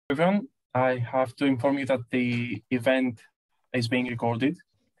Everyone, I have to inform you that the event is being recorded.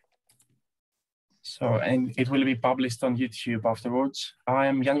 And it will be published on YouTube afterwards. I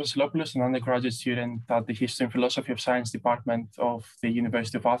am Jan Vasilopoulos, an undergraduate student at the History and Philosophy of Science department of the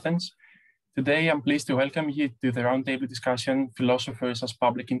University of Athens. Today, I'm pleased to welcome you to the roundtable discussion, Philosophers as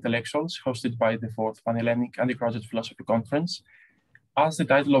Public Intellectuals, hosted by the 4th Panhellenic Undergraduate Philosophy Conference. As the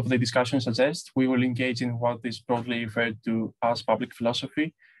title of the discussion suggests, we will engage in what is broadly referred to as public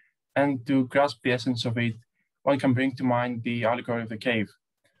philosophy, and to grasp the essence of it, one can bring to mind the allegory of the cave.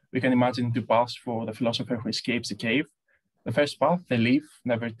 We can imagine two paths for the philosopher who escapes the cave. The first path, they leave,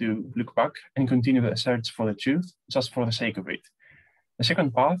 never to look back, and continue the search for the truth, just for the sake of it. The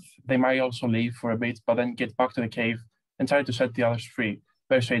second path, they might also leave for a bit, but then get back to the cave and try to set the others free,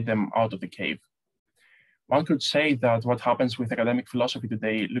 persuade them out of the cave. One could say that what happens with academic philosophy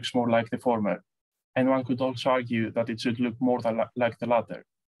today looks more like the former, and one could also argue that it should look more like the latter.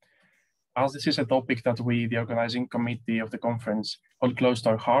 As this is a topic that we, the organizing committee of the conference, hold close to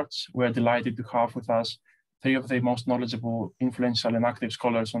our hearts, we are delighted to have with us three of the most knowledgeable, influential, and active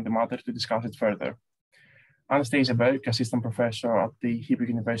scholars on the matter to discuss it further. Anastasia Berg, assistant professor at the Hebrew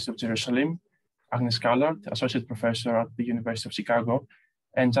University of Jerusalem, Agnes Callard, associate professor at the University of Chicago,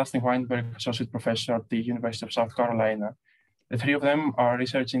 and Justin Weinberg, associate professor at the University of South Carolina. The three of them are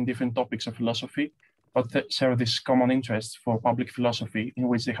researching different topics of philosophy, but share this common interest for public philosophy, in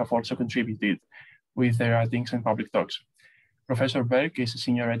which they have also contributed with their writings and public talks. Professor Berg is a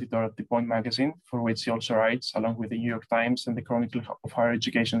senior editor at the Point magazine, for which he also writes, along with the New York Times and the Chronicle of Higher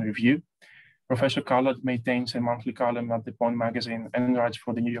Education Review. Professor Callard maintains a monthly column at the Point magazine and writes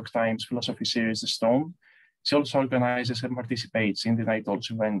for the New York Times philosophy series, The Stone. She also organizes and participates in the Night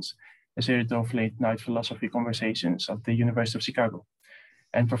Talks events, a series of late-night philosophy conversations at the University of Chicago.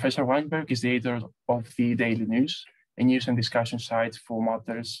 And Professor Weinberg is the editor of the Daily News, a news and discussion site for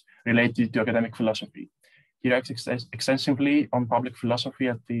matters related to academic philosophy. He writes extensively on public philosophy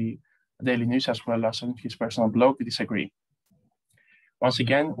at the Daily News, as well as on his personal blog, Disagree. Once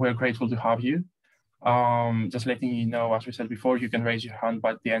again, we're grateful to have you. Just letting you know, as we said before, you can raise your hand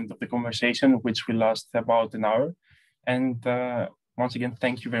by the end of the conversation, which will last about an hour. And once again,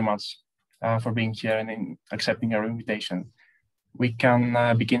 thank you very much for being here and in accepting our invitation. We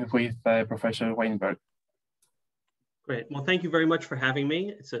can begin with Professor Weinberg. Great. Well, thank you very much for having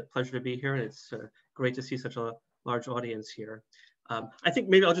me. It's a pleasure to be here, and it's great to see such a large audience here. I think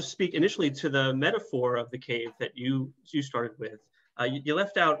maybe I'll just speak initially to the metaphor of the cave that you started with. You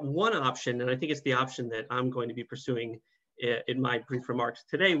left out one option, and I think it's the option that I'm going to be pursuing in my brief remarks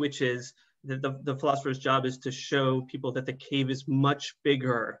today, which is that the philosopher's job is to show people that the cave is much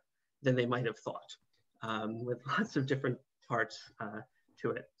bigger than they might have thought, with lots of different parts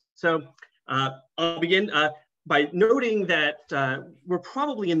to it. So I'll begin by noting that we're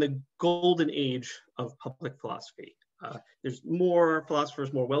probably in the golden age of public philosophy. There's more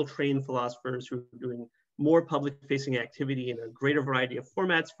philosophers, more well-trained philosophers who are doing more public-facing activity in a greater variety of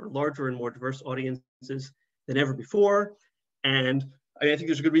formats for larger and more diverse audiences than ever before. And I think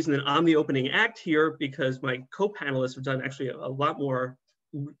there's a good reason that I'm the opening act here, because my co-panelists have done actually a lot more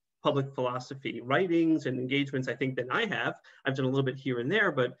public philosophy writings and engagements, I think, than I have. I've done a little bit here and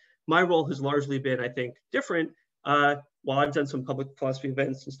there, but my role has largely been, I think, different. While I've done some public philosophy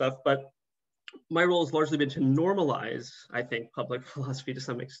events and stuff, but my role has largely been to normalize, I think, public philosophy to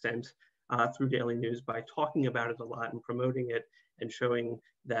some extent through Daily News by talking about it a lot and promoting it and showing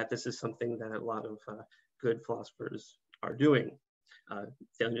that this is something that a lot of good philosophers are doing.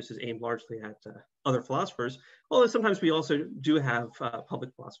 Daily News is aimed largely at other philosophers, although sometimes we also do have public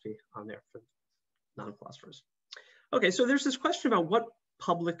philosophy on there for non-philosophers. Okay, so there's this question about what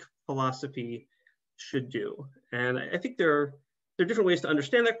public philosophy should do. And I think there are different ways to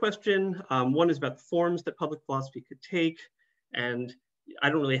understand that question. One is about the forms that public philosophy could take. And I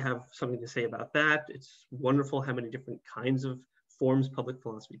don't really have something to say about that. It's wonderful how many different kinds of forms public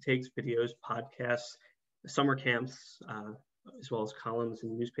philosophy takes: videos, podcasts, summer camps, as well as columns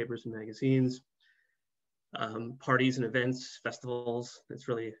in newspapers and magazines, parties and events, festivals. It's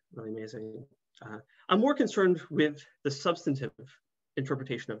really, really amazing. I'm more concerned with the substantive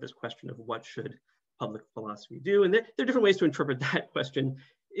interpretation of this question of what should public philosophy do. And there are different ways to interpret that question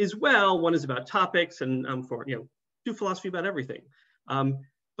as well. One is about topics, and do philosophy about everything.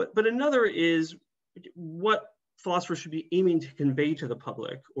 But another is what philosophers should be aiming to convey to the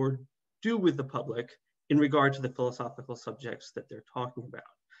public or do with the public in regard to the philosophical subjects that they're talking about.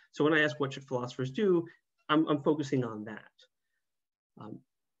 So when I ask what should philosophers do, I'm focusing on that.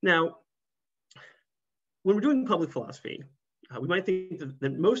 Now, when we're doing public philosophy, we might think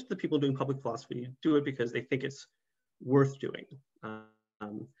that most of the people doing public philosophy do it because they think it's worth doing.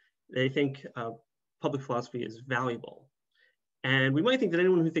 they think public philosophy is valuable. And we might think that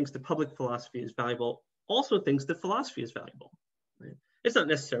anyone who thinks that public philosophy is valuable also thinks that philosophy is valuable. Right? It's not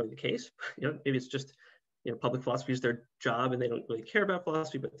necessarily the case. Maybe it's just, public philosophy is their job and they don't really care about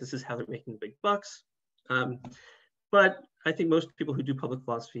philosophy, but this is how they're making the big bucks. But I think most people who do public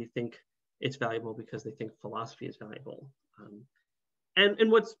philosophy think it's valuable because they think philosophy is valuable.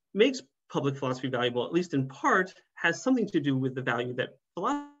 And what makes public philosophy valuable, at least in part, has something to do with the value that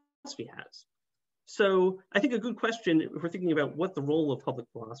philosophy has. So I think a good question, if we're thinking about what the role of public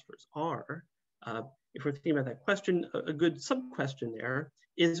philosophers are, if we're thinking about that question, a good sub-question there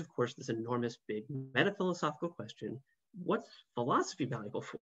is, of course, this enormous, big meta-philosophical question: what's philosophy valuable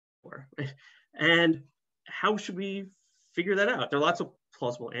for? And how should we figure that out? There are lots of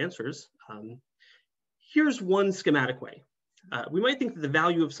plausible answers. Here's one schematic way. We might think that the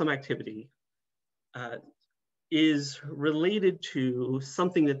value of some activity is related to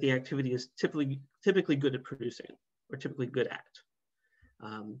something that the activity is typically good at producing or typically good at.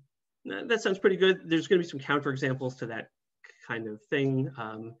 That sounds pretty good. There's going to be some counterexamples to that kind of thing.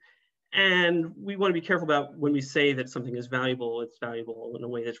 And we want to be careful about when we say that something is valuable, it's valuable in a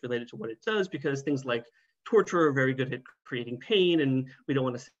way that's related to what it does, because things like torture are very good at creating pain, and we don't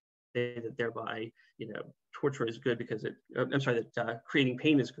want to say that thereby, torture is good because that creating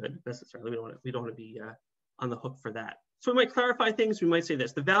pain is good necessarily. We don't want to be on the hook for that. So we might clarify things. We might say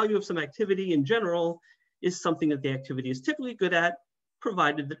this: the value of some activity in general is something that the activity is typically good at,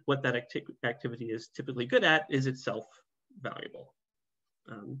 provided that what that activity is typically good at is itself valuable.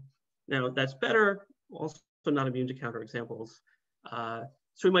 Now that's better, also not immune to counterexamples. So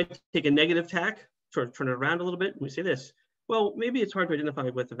we might take a negative tack, sort of turn it around a little bit, and we say this: well, maybe it's hard to identify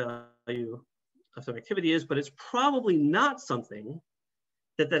what the value of some activity is, but it's probably not something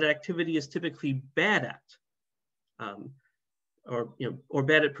that activity is typically bad at, or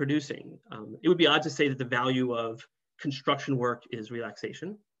bad at producing. It would be odd to say that the value of construction work is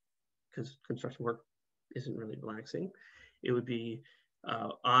relaxation, because construction work isn't really relaxing. It would be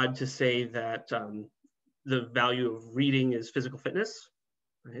odd to say that the value of reading is physical fitness,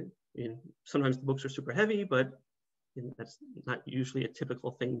 right? Sometimes the books are super heavy, but that's not usually a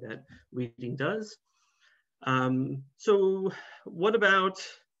typical thing that reading does. So what about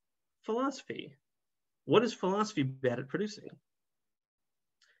philosophy? What is philosophy bad at producing?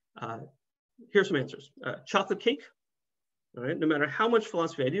 Here's some answers. Chocolate cake. All right, no matter how much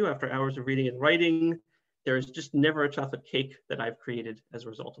philosophy I do after hours of reading and writing, there is just never a chocolate cake that I've created as a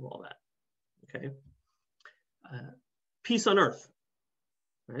result of all that. Okay. Peace on earth.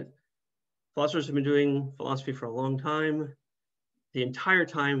 Right? Philosophers have been doing philosophy for a long time. The entire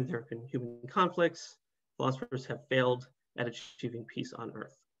time there have been human conflicts. Philosophers have failed at achieving peace on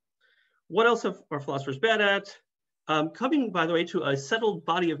earth. What else are philosophers bad at? Coming, by the way, to a settled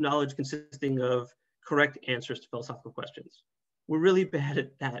body of knowledge consisting of correct answers to philosophical questions. We're really bad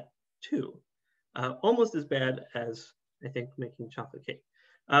at that too. Almost as bad as, I think, making chocolate cake.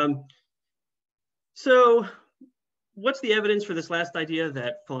 So what's the evidence for this last idea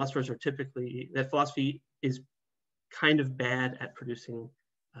that philosophy is kind of bad at producing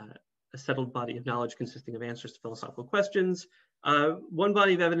a settled body of knowledge consisting of answers to philosophical questions? One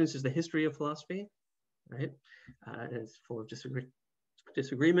body of evidence is the history of philosophy, right? And it's full of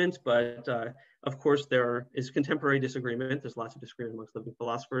disagreement, but of course there is contemporary disagreement. There's lots of disagreement amongst living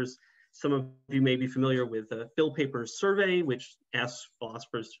philosophers. Some of you may be familiar with the Phil Papers survey, which asks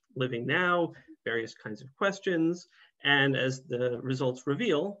philosophers living now various kinds of questions. And as the results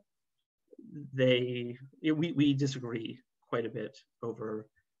reveal, we disagree quite a bit over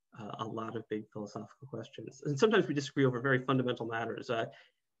a lot of big philosophical questions. And sometimes we disagree over very fundamental matters.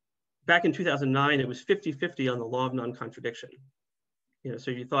 Back in 2009, it was 50-50 on the law of non-contradiction.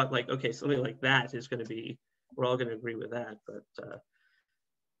 So you thought like, okay, something like that is going to be, we're all going to agree with that. But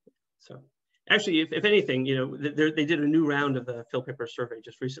so actually, if anything, they did a new round of the Phil Papers survey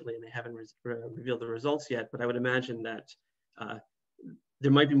just recently, and they haven't revealed the results yet. But I would imagine that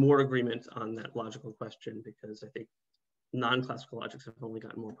there might be more agreement on that logical question, because I think non-classical logics have only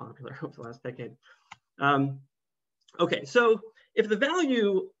gotten more popular over the last decade. Okay, so if the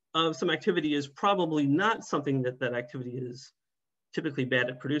value of some activity is probably not something that activity is typically bad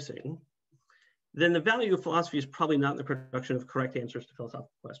at producing, then the value of philosophy is probably not in the production of correct answers to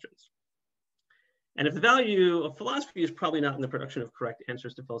philosophical questions. And if the value of philosophy is probably not in the production of correct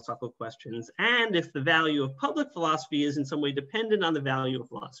answers to philosophical questions, and if the value of public philosophy is in some way dependent on the value of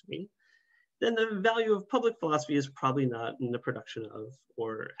philosophy, then the value of public philosophy is probably not in the production of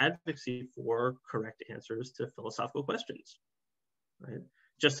or advocacy for correct answers to philosophical questions, right?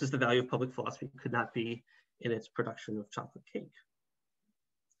 Just as the value of public philosophy could not be in its production of chocolate cake.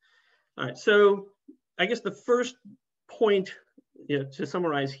 All right, so I guess the first point, to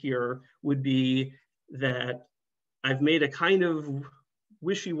summarize here would be that I've made a kind of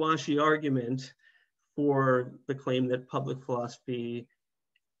wishy-washy argument for the claim that public philosophy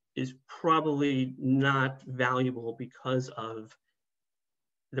is probably not valuable because of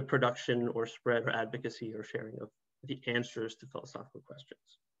the production or spread or advocacy or sharing of the answers to philosophical questions.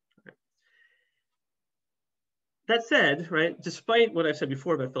 Right. That said, right, despite what I've said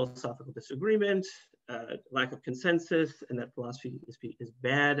before about philosophical disagreement, lack of consensus, and that philosophy is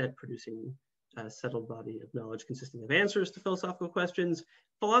bad at producing a settled body of knowledge consisting of answers to philosophical questions,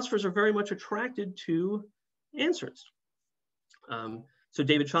 philosophers are very much attracted to answers. So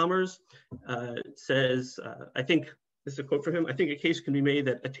David Chalmers says, I think, this is a quote from him, I think a case can be made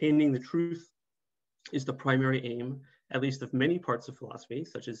that attaining the truth is the primary aim, at least of many parts of philosophy,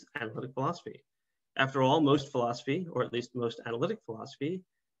 such as analytic philosophy. After all, most philosophy, or at least most analytic philosophy,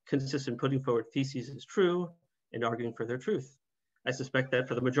 consists in putting forward theses as true and arguing for their truth. I suspect that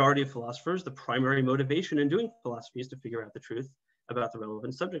for the majority of philosophers, the primary motivation in doing philosophy is to figure out the truth about the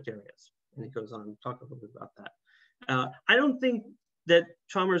relevant subject areas. And he goes on to talk a little bit about that. I don't think that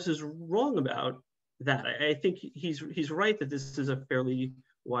Chalmers is wrong about that. I think he's right that this is a fairly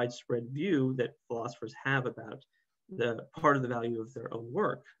widespread view that philosophers have about the part of the value of their own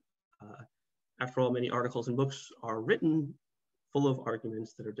work. After all, many articles and books are written full of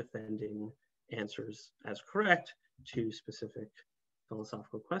arguments that are defending answers as correct to specific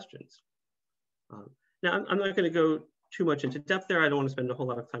philosophical questions. Now, I'm not going to go too much into depth there. I don't want to spend a whole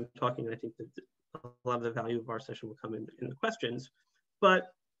lot of time talking. I think that a lot of the value of our session will come in the questions. But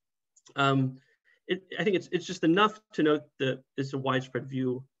I think it's just enough to note that it's a widespread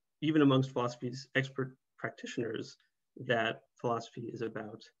view, even amongst philosophy's expert practitioners, that philosophy is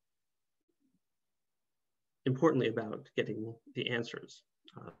about, importantly, about getting the answers.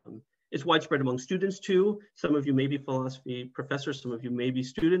 It's widespread among students too. Some of you may be philosophy professors, some of you may be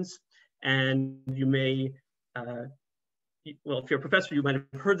students, and you may, well, if you're a professor, you might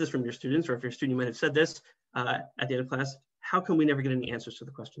have heard this from your students, or if you're a student, you might have said this at the end of class: how come we never get any answers to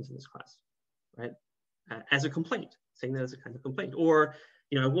the questions in this class, right? As a complaint, saying that as a kind of complaint. Or,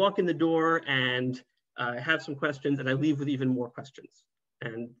 I walk in the door and have some questions and I leave with even more questions.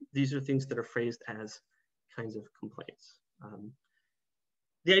 And these are things that are phrased as kinds of complaints.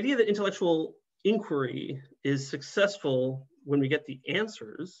 The idea that intellectual inquiry is successful when we get the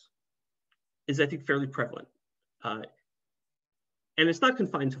answers is, I think, fairly prevalent. And it's not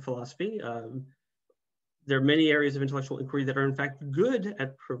confined to philosophy. There are many areas of intellectual inquiry that are, in fact, good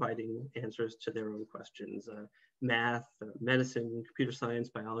at providing answers to their own questions. Math, medicine, computer science,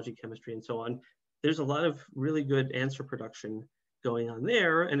 biology, chemistry, and so on. There's a lot of really good answer production going on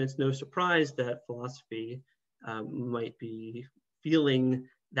there, and it's no surprise that philosophy might be feeling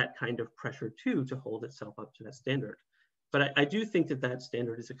that kind of pressure too, to hold itself up to that standard. But I do think that that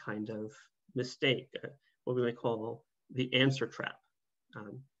standard is a kind of mistake, what we might call the answer trap.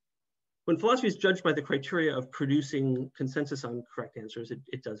 When philosophy is judged by the criteria of producing consensus on correct answers,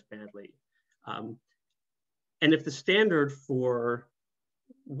 it does badly. And if the standard for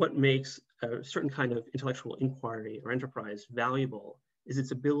what makes a certain kind of intellectual inquiry or enterprise valuable is its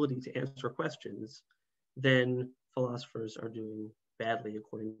ability to answer questions, then philosophers are doing badly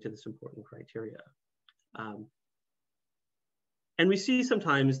according to this important criteria. And we see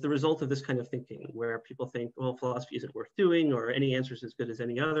sometimes the result of this kind of thinking, where people think, well, philosophy isn't worth doing, or any answer is as good as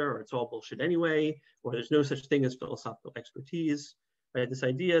any other, or it's all bullshit anyway, or there's no such thing as philosophical expertise, right? This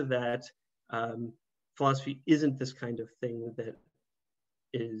idea that philosophy isn't this kind of thing that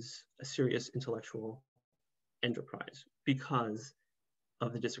is a serious intellectual enterprise because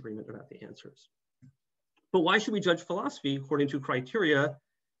of the disagreement about the answers. But why should we judge philosophy according to criteria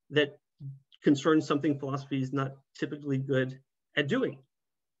that concerns something philosophy is not typically good at doing,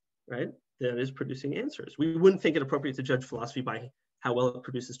 right? That is producing answers. We wouldn't think it appropriate to judge philosophy by how well it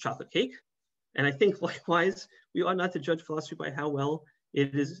produces chocolate cake. And I think likewise, we ought not to judge philosophy by how well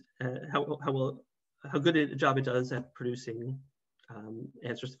it is, how good a job it does at producing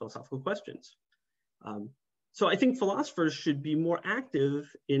answers to philosophical questions. So I think philosophers should be more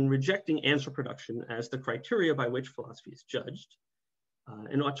active in rejecting answer production as the criteria by which philosophy is judged,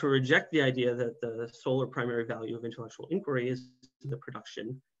 and ought to reject the idea that the sole or primary value of intellectual inquiry is the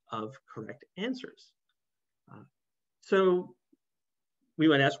production of correct answers. So we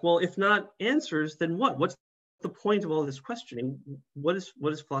might ask, well, if not answers, then what? What's the point of all this questioning? What is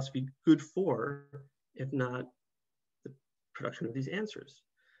philosophy good for, if not the production of these answers?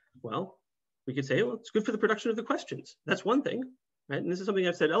 Well, we could say, well, it's good for the production of the questions. That's one thing, right? And this is something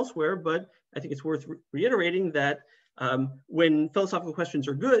I've said elsewhere, but I think it's worth reiterating that when philosophical questions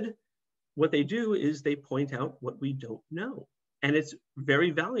are good, what they do is they point out what we don't know. And it's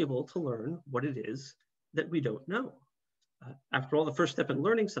very valuable to learn what it is that we don't know. After all, the first step in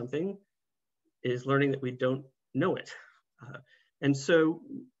learning something is learning that we don't know it. And so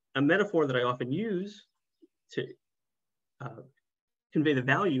a metaphor that I often use to convey the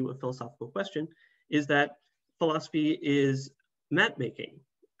value of philosophical question is that philosophy is map making,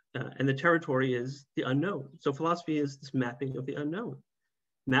 and the territory is the unknown. So philosophy is this mapping of the unknown.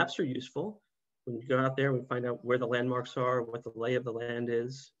 Maps are useful. When we go out there, we find out where the landmarks are, what the lay of the land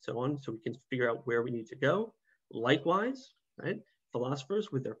is, so on, so we can figure out where we need to go. Likewise, right?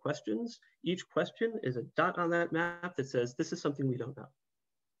 Philosophers with their questions, each question is a dot on that map that says, this is something we don't know.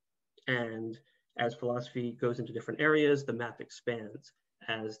 And as philosophy goes into different areas, the map expands.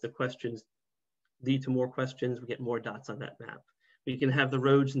 As the questions lead to more questions, we get more dots on that map. We can have the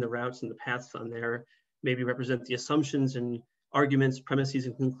roads and the routes and the paths on there maybe represent the assumptions and arguments, premises,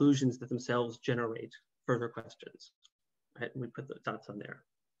 and conclusions that themselves generate further questions, right? And we put the dots on there.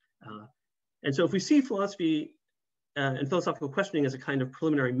 And so if we see philosophy and philosophical questioning as a kind of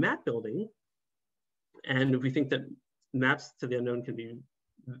preliminary map building, and if we think that maps to the unknown can be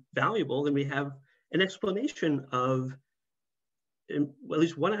valuable, then we have an explanation of at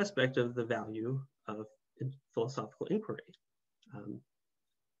least one aspect of the value of philosophical inquiry.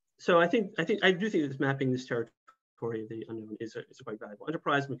 So I do think this mapping this territory of the unknown is a quite valuable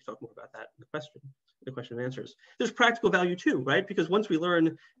enterprise. We can talk more about that in the question and answers. There's practical value too, right? Because once we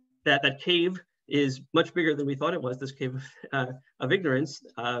learn that that cave is much bigger than we thought it was, this cave of ignorance,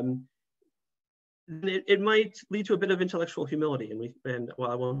 it might lead to a bit of intellectual humility. And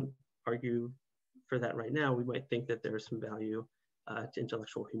while I won't argue for that right now, we might think that there's some value to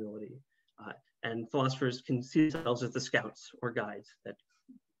intellectual humility. And philosophers can see themselves as the scouts or guides that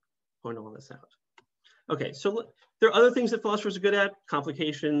point all this out. Okay, so there are other things that philosophers are good at,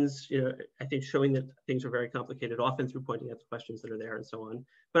 complications, I think showing that things are very complicated, often through pointing out the questions that are there and so on.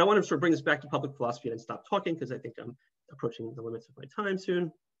 But I want to sort of bring this back to public philosophy and stop talking because I think I'm approaching the limits of my time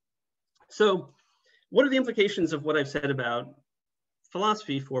soon. So what are the implications of what I've said about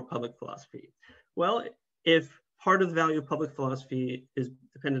philosophy for public philosophy? Well, if part of the value of public philosophy is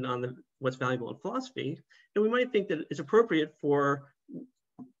dependent on what's valuable in philosophy, then we might think that it's appropriate for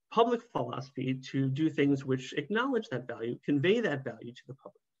public philosophy to do things which acknowledge that value, convey that value to the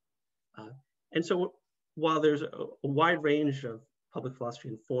public. And so while there's a wide range of public philosophy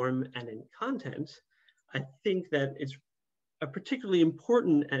in form and in content, I think that it's a particularly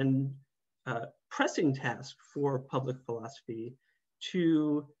important and pressing task for public philosophy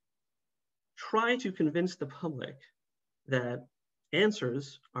to try to convince the public that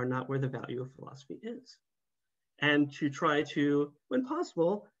answers are not where the value of philosophy is, and to try to, when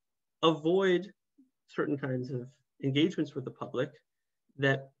possible, avoid certain kinds of engagements with the public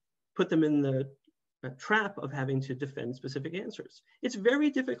that put them in the trap of having to defend specific answers. It's very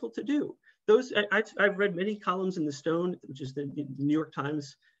difficult to do. I've read many columns in The Stone, which is the New York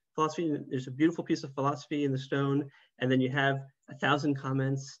Times philosophy. There's a beautiful piece of philosophy in The Stone, and then you have 1,000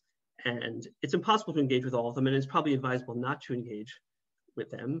 comments, and it's impossible to engage with all of them, and it's probably advisable not to engage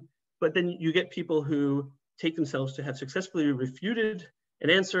with them. But then you get people who take themselves to have successfully refuted an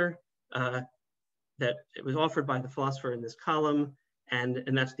answer that it was offered by the philosopher in this column, and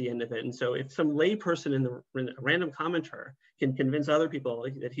that's the end of it. And so if some layperson in a random commenter can convince other people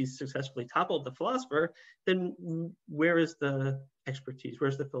that he's successfully toppled the philosopher, then where is the expertise?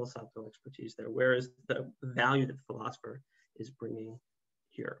 Where's the philosophical expertise there? Where is the value that the philosopher is bringing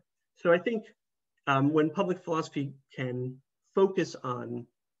here? So I think when public philosophy can focus on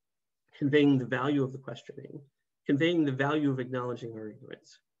conveying the value of the questioning, conveying the value of acknowledging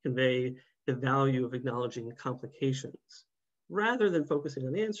arguments, convey the value of acknowledging complications, rather than focusing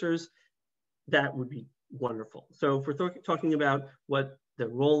on answers, that would be wonderful. So if we're talking about what the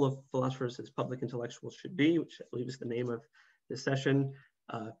role of philosophers as public intellectuals should be, which I believe is the name of this session,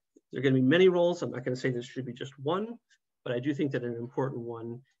 there are going to be many roles. I'm not going to say there should be just one, but I do think that an important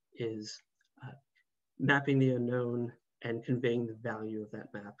one is mapping the unknown and conveying the value of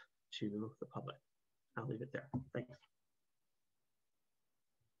that map to the public. I'll leave it there. Thank you.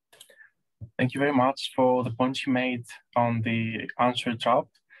 Thank you very much for the points you made on the answer trap.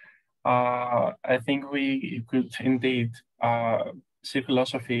 I think we could indeed see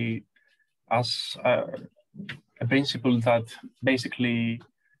philosophy as a principle that basically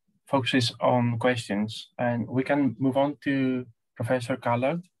focuses on questions. And we can move on to Professor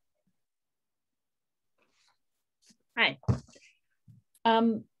Callard. Hi.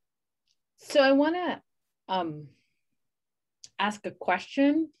 So I want to ask a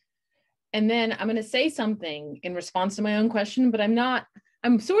question, and then I'm going to say something in response to my own question, but I'm not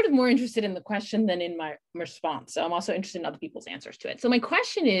I'm sort of more interested in the question than in my response. So I'm also interested in other people's answers to it. So my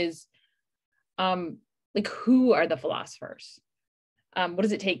question is, like, who are the philosophers? What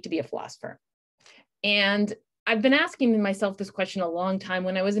does it take to be a philosopher? And I've been asking myself this question a long time.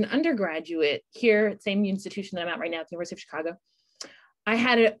 When I was an undergraduate here at the same institution that I'm at right now at the University of Chicago, I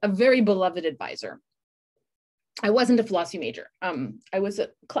had a very beloved advisor. I wasn't a philosophy major. I was a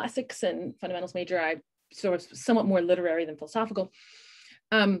classics and fundamentals major. I sort of somewhat more literary than philosophical.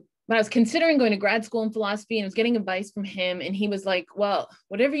 But I was considering going to grad school in philosophy, and I was getting advice from him. And he was like, well,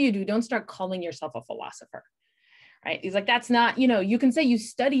 whatever you do, don't start calling yourself a philosopher, right? He's like, that's not, you can say you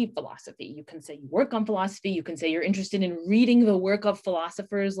study philosophy. You can say you work on philosophy. You can say you're interested in reading the work of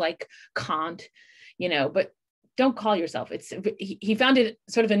philosophers like Kant, but don't call yourself. He found it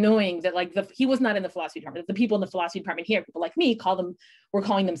sort of annoying that like he was not in the philosophy department. The people in the philosophy department here, people like me, were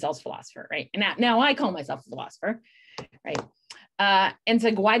calling themselves philosopher, right? And now I call myself a philosopher, right? And it's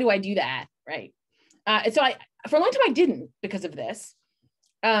like, why do I do that, right? So for a long time I didn't because of this.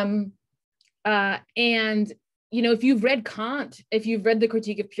 And if you've read Kant, if you've read the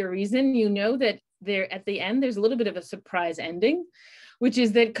Critique of Pure Reason, you know that there at the end there's a little bit of a surprise ending, which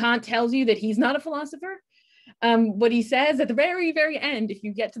is that Kant tells you that he's not a philosopher. What he says at the very, very end, if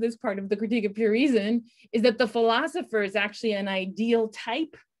you get to this part of the Critique of Pure Reason, is that the philosopher is actually an ideal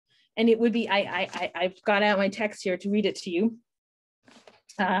type. And it would be, I've got out my text here to read it to you.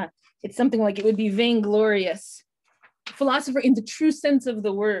 It's something like, it would be vainglorious. Philosopher in the true sense of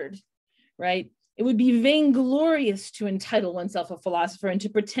the word, right? It would be vainglorious to entitle oneself a philosopher and to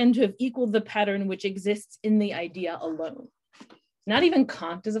pretend to have equaled the pattern which exists in the idea alone. Not even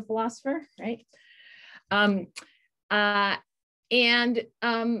Kant is a philosopher, right? So that's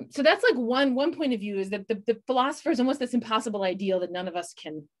like one point of view, is that the philosopher is almost this impossible ideal that none of us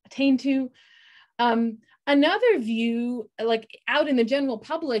can attain to. Another view, like out in the general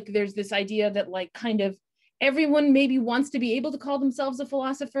public, there's this idea that like kind of everyone maybe wants to be able to call themselves a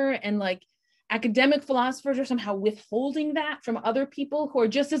philosopher, and like academic philosophers are somehow withholding that from other people who are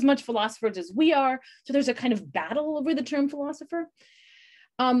just as much philosophers as we are. So there's a kind of battle over the term philosopher.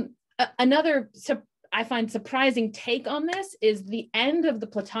 Another I find surprising take on this is the end of the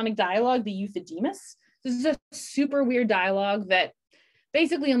Platonic dialogue, the Euthydemus. This is a super weird dialogue that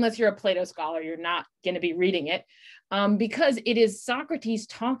basically, unless you're a Plato scholar, you're not going to be reading it, because it is Socrates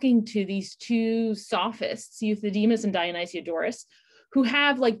talking to these two sophists, Euthydemus and Dionysiodorus, who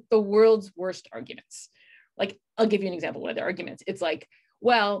have like the world's worst arguments. Like, I'll give you an example of one of their arguments. It's like,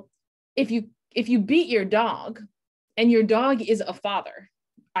 well, if you beat your dog and your dog is a father,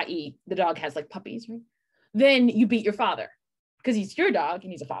 i.e. the dog has like puppies, right? Then you beat your father because he's your dog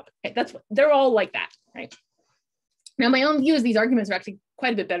and he's a father. Right? That's what they're all like that, right? Now, my own view is these arguments are actually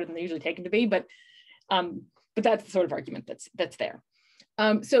quite a bit better than they're usually taken to be, but that's the sort of argument that's there.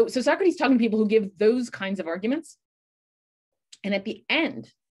 So Socrates is talking to people who give those kinds of arguments, and at the end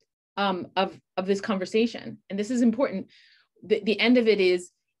of this conversation, and this is important, the end of it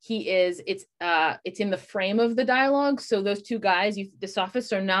is it's in the frame of the dialogue. So those two guys, the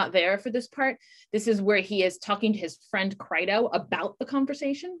sophists, are not there for this part. This is where he is talking to his friend Crito about the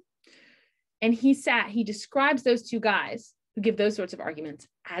conversation. And he describes those two guys who give those sorts of arguments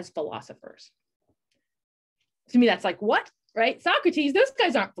as philosophers. To me, that's like, what, right? Socrates, those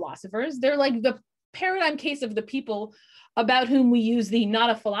guys aren't philosophers. They're like the paradigm case of the people about whom we use the not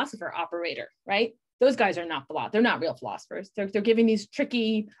a philosopher operator, right? Those guys are not they're not real philosophers. They're giving these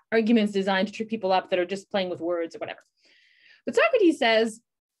tricky arguments designed to trip people up that are just playing with words or whatever. But Socrates says,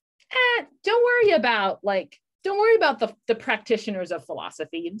 don't worry about the practitioners of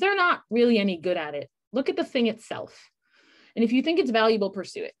philosophy. They're not really any good at it. Look at the thing itself. And if you think it's valuable,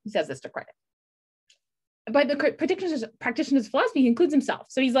 pursue it. He says this to Crito. By the practitioners of philosophy, he includes himself.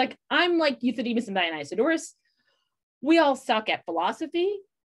 So he's like, I'm like Euthydemus and Dionysiodorus. We all suck at philosophy.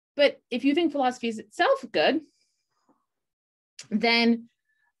 But if you think philosophy is itself good, then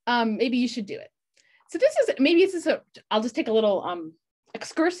maybe you should do it. So I'll just take a little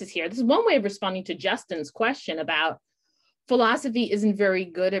excursus here. This is one way of responding to Justin's question about philosophy isn't very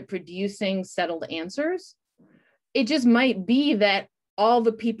good at producing settled answers. It just might be that all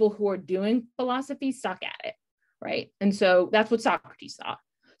the people who are doing philosophy suck at it, right? And so that's what Socrates thought.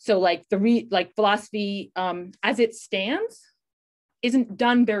 So like philosophy as it stands isn't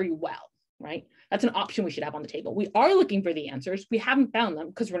done very well, right? That's an option we should have on the table. We are looking for the answers. We haven't found them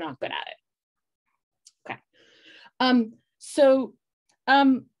because we're not good at it. Okay. So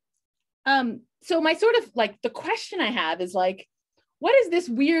my sort of like the question I have is like, what is this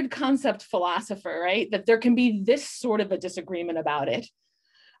weird concept philosopher, right? That there can be this sort of a disagreement about it.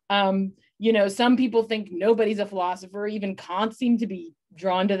 You know, some people think nobody's a philosopher. Even Kant seemed to be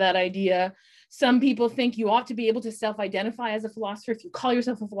drawn to that idea. Some people think you ought to be able to self-identify as a philosopher. If you call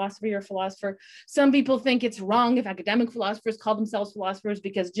yourself a philosopher, you're a philosopher. Some people think it's wrong if academic philosophers call themselves philosophers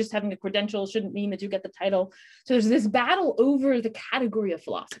because just having a credential shouldn't mean that you get the title. So there's this battle over the category of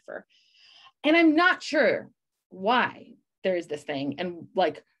philosopher. And I'm not sure why there is this thing and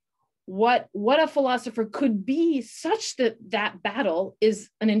like what a philosopher could be such that that battle is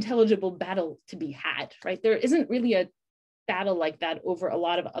an intelligible battle to be had, right? There isn't really a battle like that over a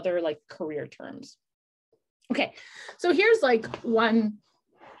lot of other like career terms. Okay, so here's like one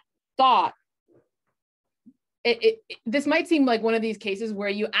thought. This might seem like one of these cases where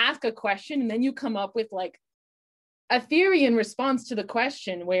you ask a question and then you come up with like a theory in response to the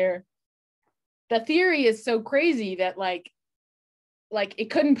question where the theory is so crazy that like it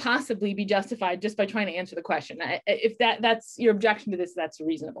couldn't possibly be justified just by trying to answer the question. If that's your objection to this, that's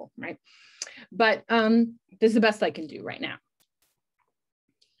reasonable, right? But this is the best I can do right now.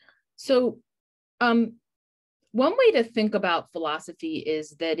 So one way to think about philosophy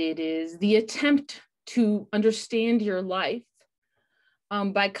is that it is the attempt to understand your life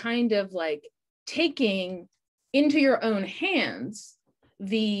by kind of like taking into your own hands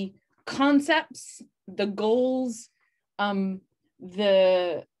the concepts, the goals,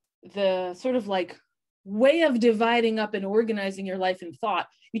 the sort of like way of dividing up and organizing your life in thought.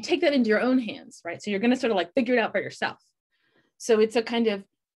 You take that into your own hands, right? So you're going to sort of like figure it out by yourself. So it's a kind of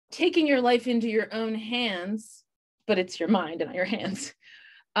taking your life into your own hands, but it's your mind and not your hands.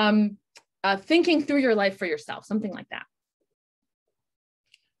 Thinking through your life for yourself, something like that.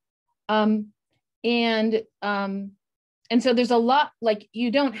 And so there's a lot, like you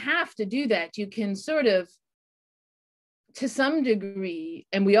don't have to do that. You can sort of, to some degree,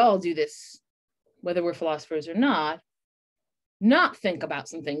 and we all do this, whether we're philosophers or not think about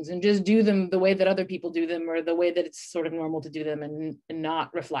some things and just do them the way that other people do them or the way that it's sort of normal to do them and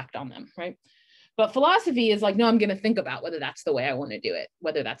not reflect on them, right? But philosophy is like, no, I'm going to think about whether that's the way I want to do it,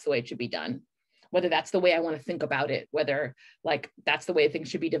 whether that's the way it should be done, whether that's the way I want to think about it, whether like that's the way things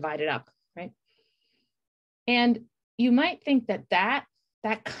should be divided up, right? And you might think that that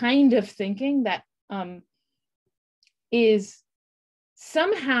kind of thinking that is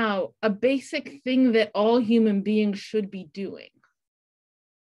somehow a basic thing that all human beings should be doing,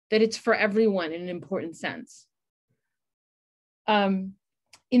 that it's for everyone in an important sense. In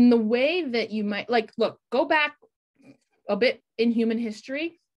the way that you might, like, look, go back a bit in human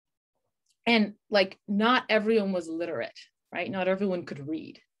history, and like not everyone was literate, right? Not everyone could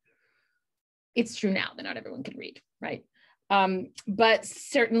read. It's true now that not everyone can read, right? But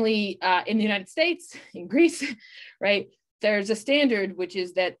certainly in the United States, in Greece, right, there's a standard, which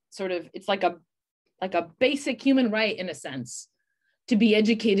is that sort of, it's like a basic human right in a sense to be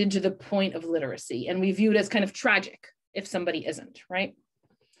educated to the point of literacy. And we view it as kind of tragic if somebody isn't, right?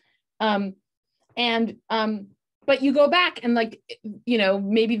 But you go back and like, you know,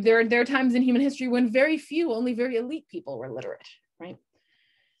 maybe there are times in human history when very few, only very elite people were literate, right?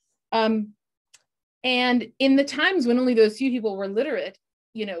 And in the times when only those few people were literate,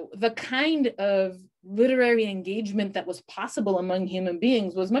 you know, the kind of literary engagement that was possible among human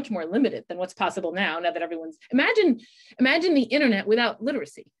beings was much more limited than what's possible now that everyone's, imagine the internet without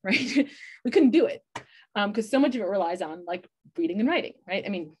literacy, right? We couldn't do it because so much of it relies on like reading and writing, right? I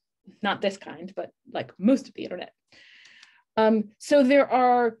mean, not this kind, but like most of the internet. So there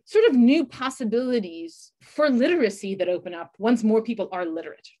are sort of new possibilities for literacy that open up once more people are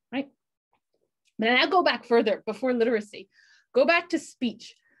literate, right? But now go back further, before literacy, go back to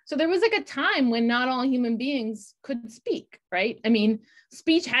speech. So there was like a time when not all human beings could speak, right? I mean,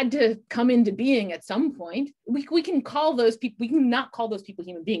 speech had to come into being at some point. We can call those people, we can not call those people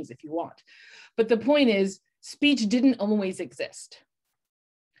human beings if you want. But the point is, speech didn't always exist.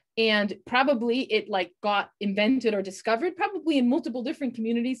 And probably it like got invented or discovered probably in multiple different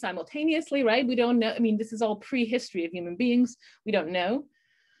communities simultaneously, right? We don't know. I mean, this is all pre-history of human beings. We don't know.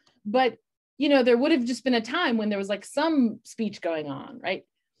 But, you know, there would have just been a time when there was like some speech going on, right?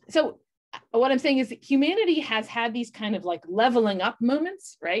 So what I'm saying is that humanity has had these kind of like leveling up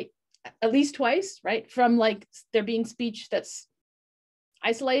moments, right? At least twice, right? From like there being speech that's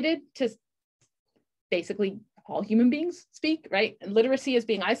isolated to basically all human beings speak, right? And literacy is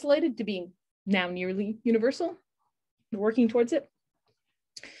being isolated to being now nearly universal. We're working towards it.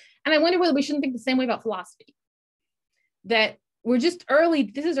 And I wonder whether we shouldn't think the same way about philosophy. That we're just early,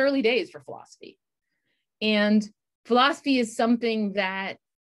 this is early days for philosophy. And philosophy is something that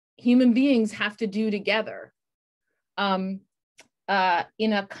human beings have to do together in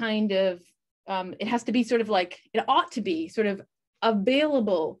a kind of, it has to be sort of like, it ought to be sort of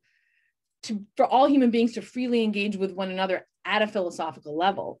available for all human beings to freely engage with one another at a philosophical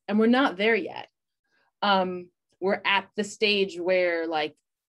level. And we're not there yet. We're at the stage where like,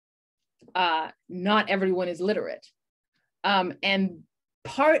 not everyone is literate. And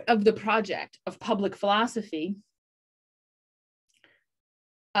part of the project of public philosophy,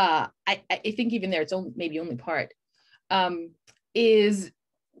 I think even there, it's maybe only part, is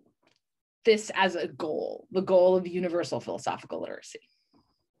this as a goal, the goal of universal philosophical literacy.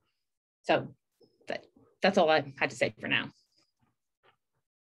 So that's all I had to say for now.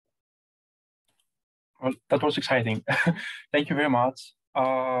 Well, that was exciting. Thank you very much.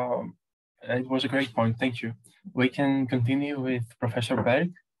 It was a great point. Thank you. We can continue with Professor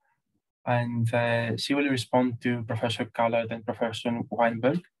Berg, and she will respond to Professor Callard and Professor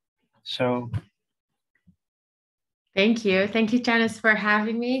Weinberg. So. Thank you. Thank you, Janice, for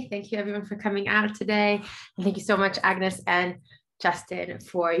having me. Thank you, everyone, for coming out today. And thank you so much, Agnes and Justin,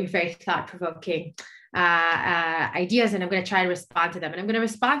 for your very thought-provoking ideas. And I'm going to try to respond to them. And I'm going to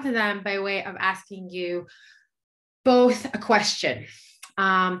respond to them by way of asking you both a question.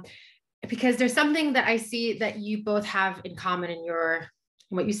 Because there's something that I see that you both have in common in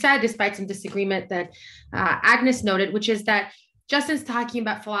what you said, despite some disagreement that Agnes noted, which is that Justin's talking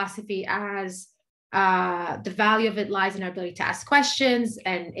about philosophy as the value of it lies in our ability to ask questions.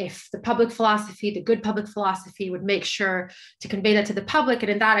 And if the public philosophy, the good public philosophy, would make sure to convey that to the public. And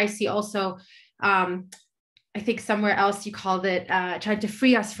in that, I see also, I think somewhere else you called it, trying to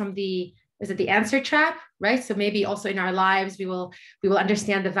free us from the answer trap, right? So maybe also in our lives, we will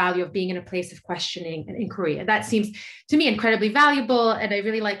understand the value of being in a place of questioning and inquiry. And that seems to me incredibly valuable. And I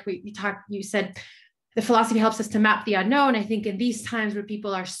really like what you said, the philosophy helps us to map the unknown. I think in these times where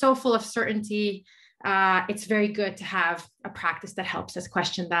people are so full of certainty, it's very good to have a practice that helps us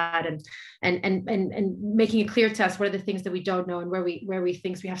question that and making it clear to us what are the things that we don't know and where we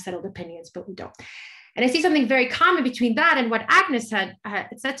think we have settled opinions, but we don't. And I see something very common between that and what Agnes had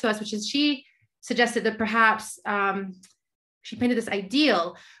said to us, which is she suggested that perhaps she painted this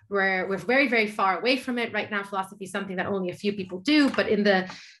ideal where we're very, very far away from it. Right now, philosophy is something that only a few people do, but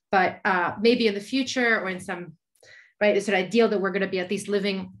maybe in the future or in some, right, it's an ideal that we're going to be at least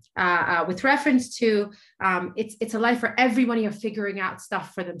living with reference to. It's a life where everybody are figuring out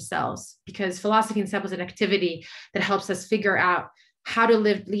stuff for themselves, because philosophy itself is an activity that helps us figure out how to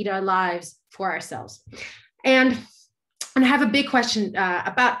lead our lives for ourselves. And I have a big question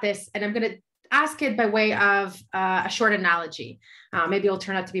about this, and I'm going to ask it by way of a short analogy. Maybe it'll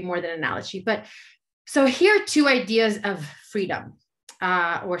turn out to be more than an analogy. But so here are two ideas of freedom,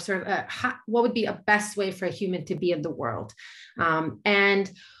 or sort of what would be a best way for a human to be in the world.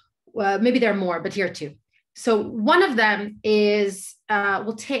 And maybe there are more, but here are two. So one of them is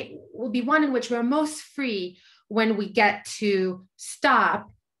will be one in which we're most free when we get to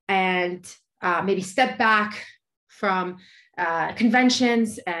stop and maybe step back from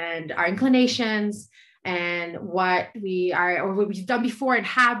conventions and our inclinations and what we are or what we've done before in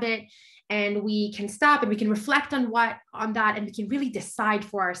habit, and we can stop and we can reflect on that, and we can really decide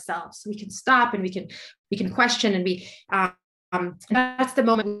for ourselves. So we can stop and we can question, and that's the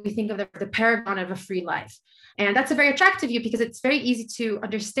moment we think of the paragon of a free life. And that's a very attractive view because it's very easy to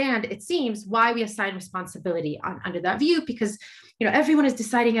understand, it seems, why we assign responsibility under that view, because everyone is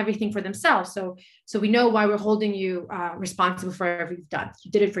deciding everything for themselves. So we know why we're holding you responsible for whatever you've done.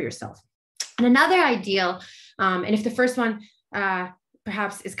 You did it for yourself. And another ideal, and if the first one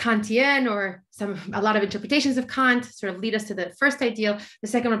perhaps is Kantian, or a lot of interpretations of Kant sort of lead us to the first ideal, the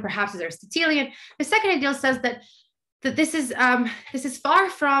second one perhaps is Aristotelian. The second ideal says that this is far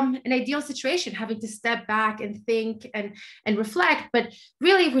from an ideal situation, having to step back and think and reflect. But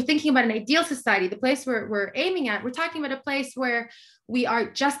really, if we're thinking about an ideal society, the place we're aiming at, we're talking about a place where we are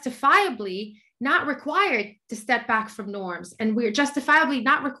justifiably not required to step back from norms, and we're justifiably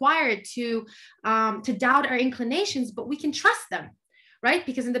not required to doubt our inclinations, but we can trust them, right?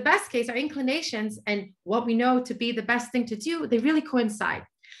 Because in the best case, our inclinations and what we know to be the best thing to do, they really coincide.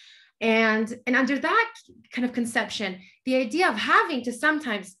 And under that kind of conception, the idea of having to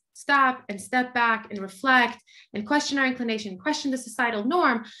sometimes stop and step back and reflect and question our inclination, question the societal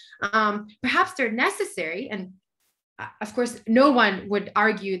norm, perhaps they're necessary. And of course, no one would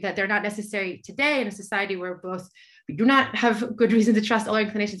argue that they're not necessary today in a society where we do not have good reason to trust all our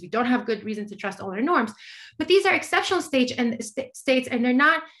inclinations. We don't have good reason to trust all our norms. But these are exceptional states, and they're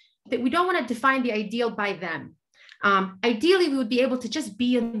not, that we don't want to define the ideal by them. Ideally, we would be able to just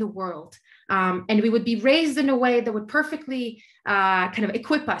be in the world and we would be raised in a way that would perfectly kind of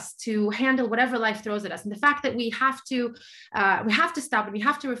equip us to handle whatever life throws at us. And the fact that we have to stop and we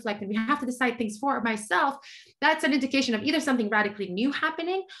have to reflect and we have to decide things for myself, that's an indication of either something radically new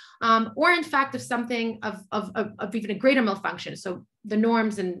happening, or in fact of something of even a greater malfunction. So the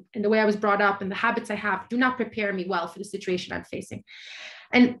norms and the way I was brought up and the habits I have do not prepare me well for the situation I'm facing.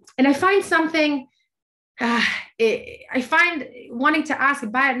 And I find something, I find wanting to ask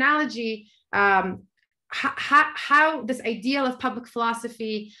by analogy, how this ideal of public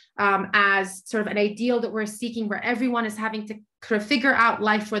philosophy as sort of an ideal that we're seeking, where everyone is having to sort of figure out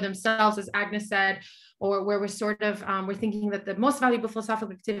life for themselves, as Agnes said, or where we're sort of, we're thinking that the most valuable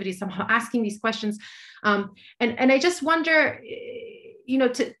philosophical activity is somehow asking these questions. And I just wonder, you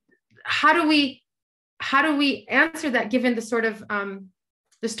know, how do we answer that, given the sort of,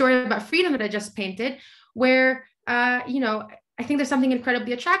 the story about freedom that I just painted, where, you know, I think there's something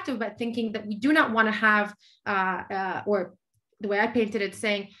incredibly attractive about thinking that we do not want to have, or the way I painted it,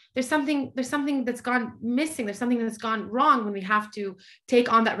 saying there's something that's gone missing, there's something that's gone wrong when we have to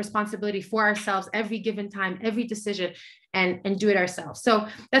take on that responsibility for ourselves every given time, every decision, and do it ourselves. So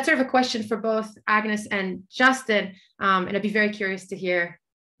that's sort of a question for both Agnes and Justin, and I'd be very curious to hear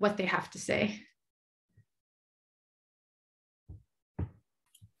what they have to say.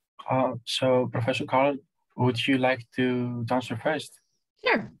 So Professor Callard, would you like to answer first?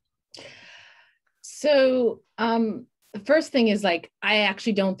 Sure. So the first thing is, like, I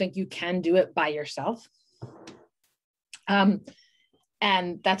actually don't think you can do it by yourself.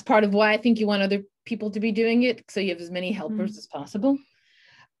 And that's part of why I think you want other people to be doing it, so you have as many helpers as possible.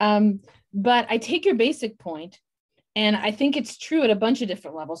 But I take your basic point, and I think it's true at a bunch of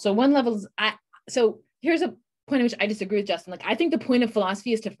different levels. So one level is, so here's a point in which I disagree with Justin. Like, I think the point of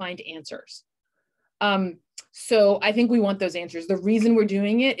philosophy is to find answers. So I think we want those answers. The reason we're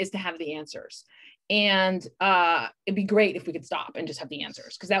doing it is to have the answers. And it'd be great if we could stop and just have the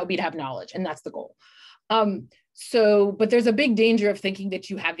answers, because that would be to have knowledge, and that's the goal. But there's a big danger of thinking that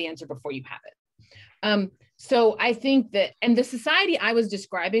you have the answer before you have it. So I think that, and the society I was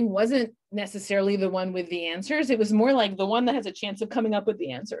describing wasn't necessarily the one with the answers. It was more like the one that has a chance of coming up with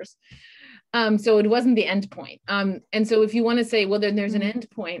the answers. So it wasn't the end point. And so if you want to say, well, then there's an end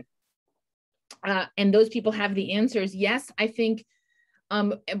point, and those people have the answers, yes, I think,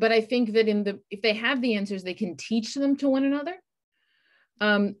 but I think that if they have the answers, they can teach them to one another.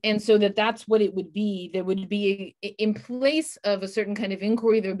 And so that's what it would be. There would be, in place of a certain kind of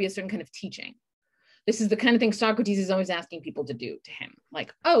inquiry, there would be a certain kind of teaching. This is the kind of thing Socrates is always asking people to do to him.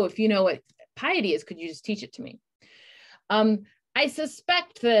 Like, oh, if you know what piety is, could you just teach it to me? I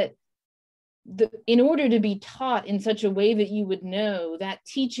suspect that in order to be taught in such a way that you would know, that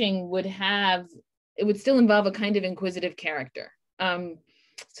teaching would still involve a kind of inquisitive character, so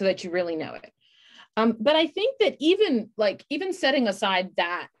that you really know it. But I think that even setting aside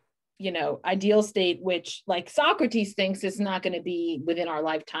that, you know, ideal state, which like Socrates thinks is not going to be within our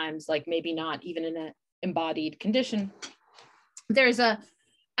lifetimes, like maybe not even in an embodied condition, I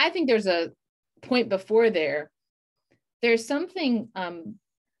think there's a point before there. There's something,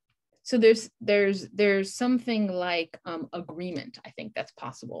 so there's something like agreement. I think that's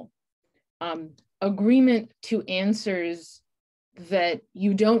possible. Agreement to answers that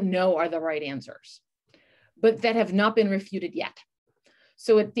you don't know are the right answers, but that have not been refuted yet.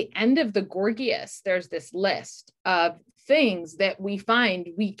 So at the end of the Gorgias, there's this list of things that we find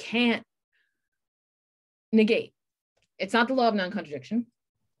we can't negate. It's not the law of non-contradiction.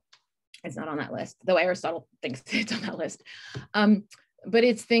 It's not on that list, though Aristotle thinks it's on that list. But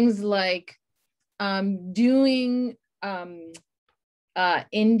it's things like doing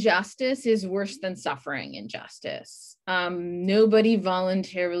injustice is worse than suffering injustice. Nobody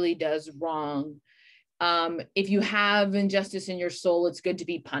voluntarily does wrong. If you have injustice in your soul, it's good to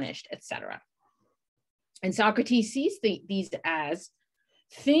be punished, etc. And Socrates sees these as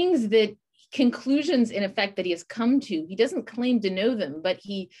things that conclusions, in effect, that he has come to. He doesn't claim to know them, but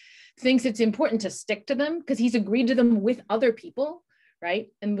he thinks it's important to stick to them because he's agreed to them with other people, right?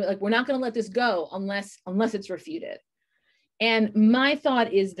 And like, we're not going to let this go unless it's refuted. And my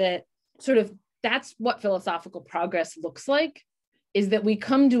thought is that that's what philosophical progress looks like, is that we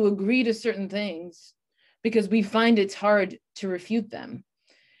come to agree to certain things because we find it's hard to refute them.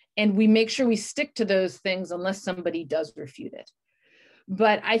 And we make sure we stick to those things unless somebody does refute it.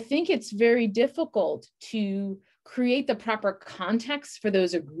 But I think it's very difficult to create the proper context for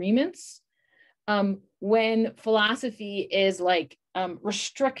those agreements when philosophy is like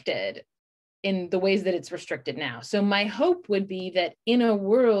restricted in the ways that it's restricted now. So my hope would be that in a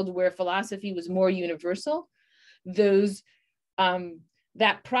world where philosophy was more universal, those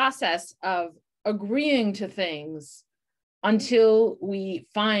that process of agreeing to things until we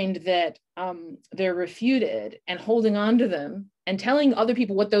find that they're refuted, and holding on to them and telling other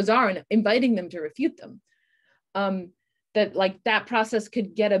people what those are and inviting them to refute them, that process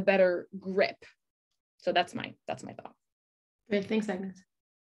could get a better grip. So that's my thought. Great, thanks, Agnes.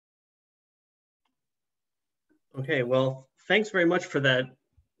 Okay, well, thanks very much for that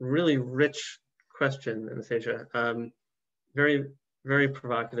really rich question, Anastasia. Very, very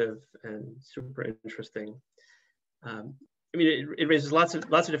provocative and super interesting. I mean, it raises lots of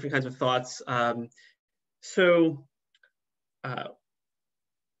different kinds of thoughts. The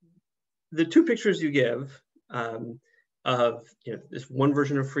two pictures you give of this one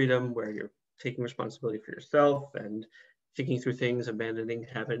version of freedom where you're taking responsibility for yourself and thinking through things, abandoning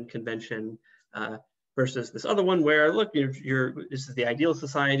habit and convention, versus this other one where, look, this is the ideal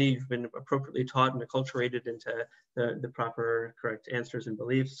society, you've been appropriately taught and acculturated into the proper, correct answers and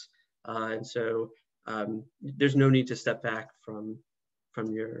beliefs. And so there's no need to step back from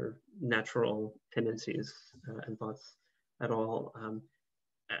your natural tendencies and thoughts at all.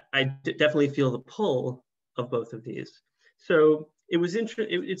 I definitely feel the pull of both of these. So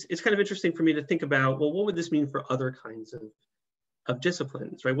it's kind of interesting for me to think about, well, what would this mean for other kinds of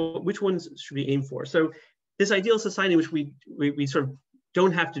disciplines, right? Well, which ones should we aim for? So this ideal society in which we sort of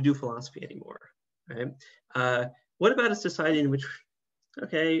don't have to do philosophy anymore, right? What about a society in which,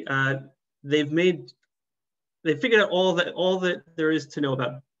 okay, they've figured out all that there is to know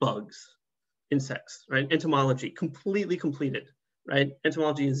about bugs, insects, right? Entomology, completely completed, right?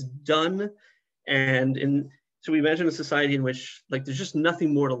 Entomology is done. So we imagine a society in which there's just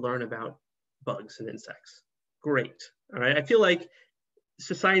nothing more to learn about bugs and insects. Great, all right? I feel like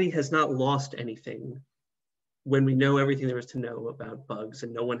society has not lost anything when we know everything there is to know about bugs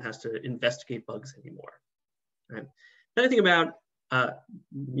and no one has to investigate bugs anymore, right? Then I think about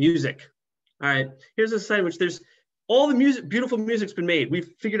music. All right, here's a society in which there's all the music, beautiful music's been made.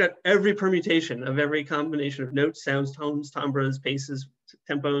 We've figured out every permutation of every combination of notes, sounds, tones, timbres, basses,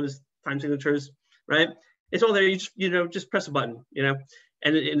 tempos, time signatures, right? It's all there. You just press a button, and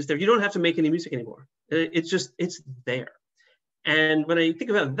it's there. You don't have to make any music anymore. It's there. And when I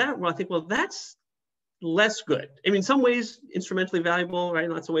think about that, well, I think, well, that's less good. I mean, in some ways, instrumentally valuable, right?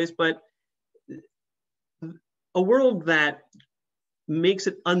 In lots of ways, but a world that makes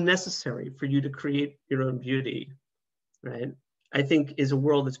it unnecessary for you to create your own beauty, right? I think is a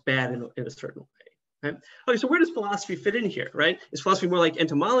world that's bad in a certain way. Right? Okay, so where does philosophy fit in here, right? Is philosophy more like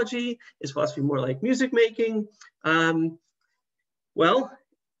entomology? Is philosophy more like music making? Well,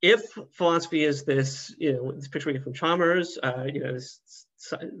 if philosophy is this, this picture we get from Chalmers, this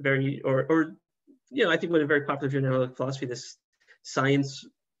very, I think what a very popular view now of philosophy, this science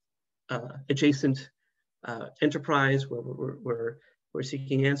adjacent enterprise where we're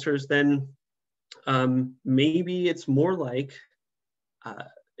seeking answers, then maybe it's more like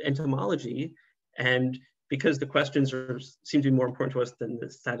entomology. And because the questions seem to be more important to us than the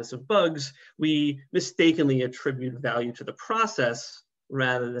status of bugs, we mistakenly attribute value to the process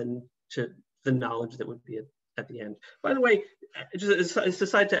rather than to the knowledge that would be at the end. By the way, just as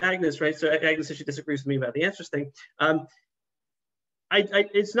aside to Agnes, right? So Agnes says she disagrees with me about the answers thing.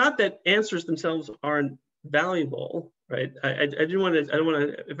 It's not that answers themselves aren't valuable, right? I don't want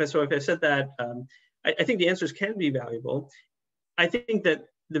to, if I said that, I think the answers can be valuable. I think that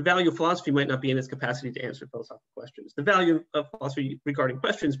the value of philosophy might not be in its capacity to answer philosophical questions. The value of philosophy regarding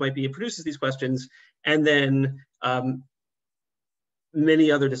questions might be it produces these questions, and then many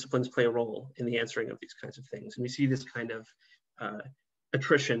other disciplines play a role in the answering of these kinds of things. And we see this kind of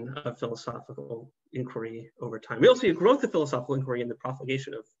attrition of philosophical inquiry over time. We also see a growth of philosophical inquiry in the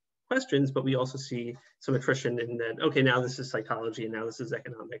profligation of questions, but we also see some attrition in that, okay, now this is psychology, and now this is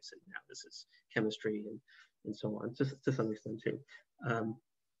economics, and now this is chemistry, and so on, to some extent too.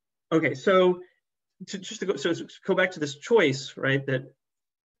 Okay, so to go back to this choice, right, that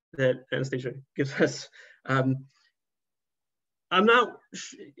Anastasia gives us. I'm not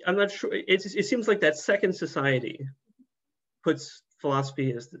sure. It seems like that second society puts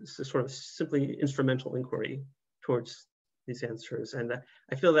philosophy as this sort of simply instrumental inquiry towards these answers, and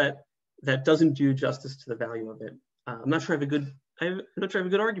I feel that doesn't do justice to the value of it. I'm not sure I have a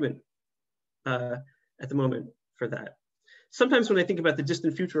good argument at the moment for that. Sometimes when I think about the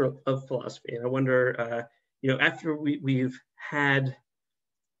distant future of philosophy, and I wonder, after we've had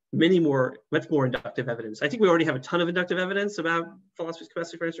much more inductive evidence. I think we already have a ton of inductive evidence about philosophy's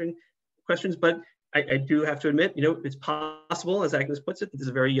capacity for answering questions, but I do have to admit, it's possible, as Agnes puts it, that this is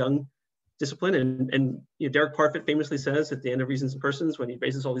a very young discipline, and Derek Parfit famously says at the end of Reasons and Persons, when he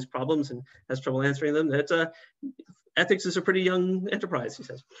raises all these problems and has trouble answering them, that ethics is a pretty young enterprise, he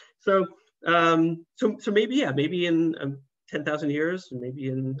says. So, so maybe, yeah, maybe in 10,000 years, maybe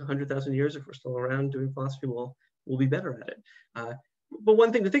in 100,000 years, if we're still around doing philosophy, we'll be better at it. But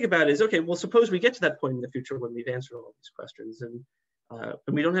one thing to think about is, okay, well, suppose we get to that point in the future when we've answered all these questions and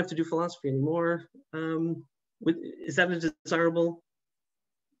we don't have to do philosophy anymore. Is that a desirable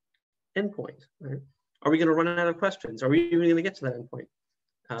endpoint? Right? Are we going to run out of questions? Are we even going to get to that endpoint?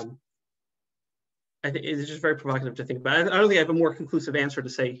 I think it's just very provocative to think about. I don't think I have a more conclusive answer to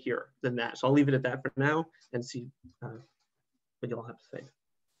say here than that. So I'll leave it at that for now and see what you all have to say. Can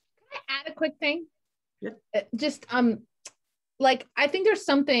I add a quick thing? Yeah. Just like, I think there's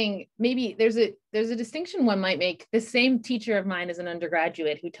something, maybe there's a distinction one might make. The same teacher of mine as an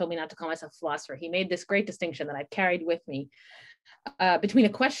undergraduate who told me not to call myself a philosopher, he made this great distinction that I've carried with me between a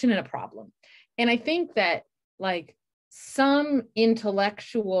question and a problem. And I think that like some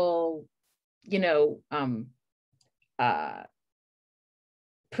intellectual,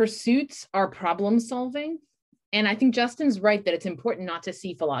 pursuits are problem solving. And I think Justin's right that it's important not to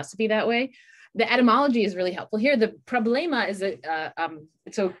see philosophy that way. The etymology is really helpful here. The problema is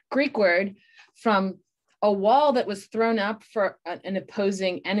it's a Greek word from a wall that was thrown up for an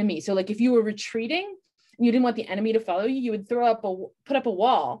opposing enemy. So like if you were retreating and you didn't want the enemy to follow you, you would put up a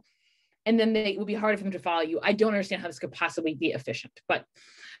wall, and then it would be harder for them to follow you. I don't understand how this could possibly be efficient, but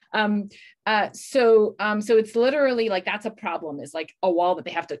so it's literally like that's a problem, is like a wall that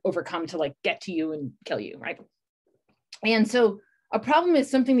they have to overcome to like get to you and kill you, right? And so a problem is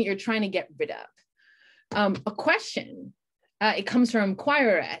something that you're trying to get rid of. A question, it comes from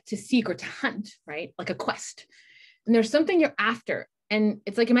inquirer, to seek or to hunt, right? Like a quest. And there's something you're after. And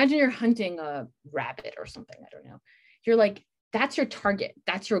it's like, imagine you're hunting a rabbit or something, I don't know. You're like, that's your target,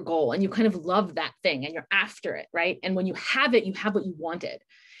 that's your goal. And you kind of love that thing and you're after it, right? And when you have it, you have what you wanted.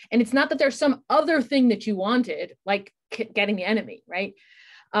 And it's not that there's some other thing that you wanted, like getting the enemy, right?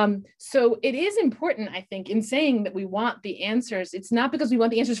 So it is important, I think, in saying that we want the answers. It's not because we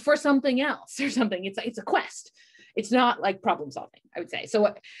want the answers for something else or something. It's a quest. It's not like problem solving, I would say.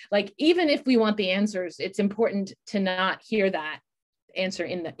 So like, even if we want the answers, it's important to not hear that answer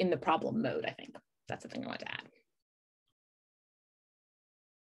in the problem mode, I think. That's the thing I want to add.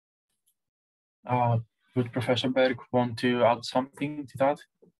 Would Professor Berg want to add something to that?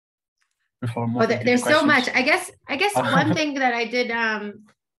 There's so much. I guess one thing that I did,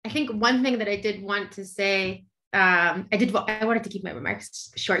 I think one thing that I did want to say, I wanted to keep my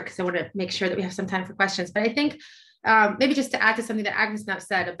remarks short because I want to make sure that we have some time for questions. But I think maybe just to add to something that Agnes now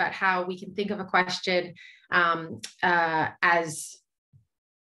said about how we can think of a question as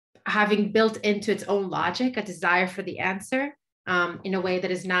having built into its own logic a desire for the answer. In a way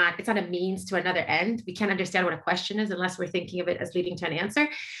that it's not a means to another end. We can't understand what a question is unless we're thinking of it as leading to an answer.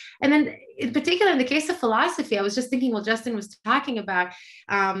 And then in particular, in the case of philosophy, I was just thinking while Justin was talking about,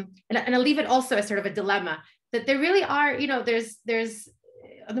 and I'll leave it also as sort of a dilemma, that there really are, there's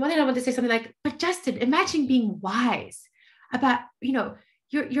on the one hand, I want to say something like, but Justin, imagine being wise about,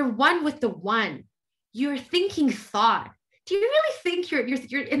 you're one with the one, you're thinking thought. Do you really think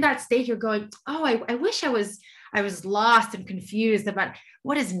you're in that state? You're going, oh, I wish I was lost and confused about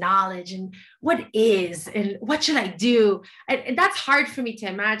what is knowledge and what is and what should I do? And that's hard for me to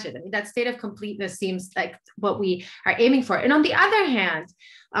imagine. I mean, that state of completeness seems like what we are aiming for. And on the other hand,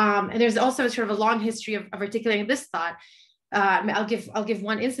 and there's also sort of a long history of articulating this thought. I'll give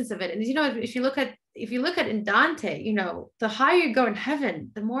one instance of it. And if you look at in Dante, the higher you go in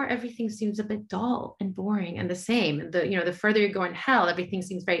heaven, the more everything seems a bit dull and boring and the same. And the further you go in hell, everything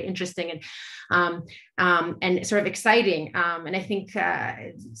seems very interesting and sort of exciting. And I think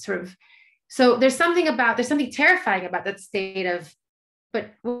so there's something terrifying about that state of,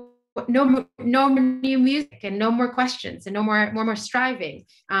 but no new music and no more questions and no more striving,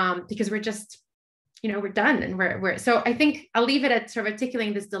 because we're just, we're done and we're so I think I'll leave it at sort of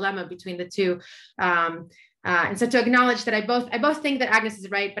articulating this dilemma between the two. And so to acknowledge that I both think that Agnes is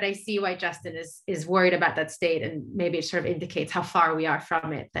right, but I see why Justin is worried about that state, and maybe it sort of indicates how far we are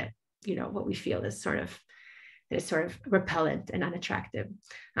from it, that, what we feel is sort of repellent and unattractive.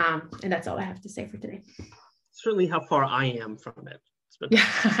 And that's all I have to say for today. Certainly how far I am from it.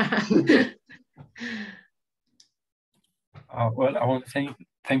 Well, I want to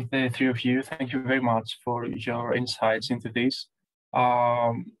thank the three of you. Thank you very much for your insights into this.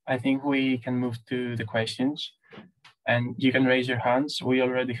 I think we can move to the questions, and you can raise your hands. We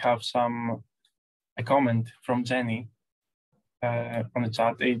already have a comment from Jenny on the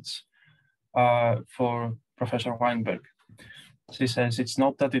chat. It's for Professor Weinberg. She says, it's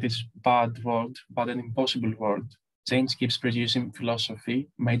not that it is bad word, but an impossible word. Change keeps producing philosophy.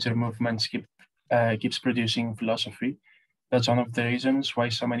 Major movements keep keeps producing philosophy. That's one of the reasons why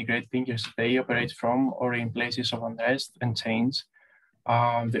so many great thinkers today operate from or in places of unrest and change.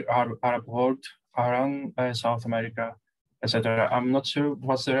 The Arab world, around South America, etc. I'm not sure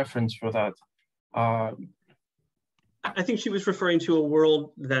what's the reference for that. I think she was referring to a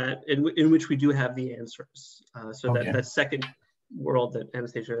world that in which we do have the answers. So Okay. that second world that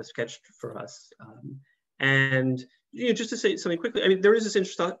Anastasia has sketched for us. And just to say something quickly, I mean, there is this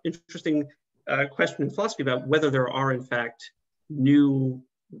interesting question in philosophy about whether there are in fact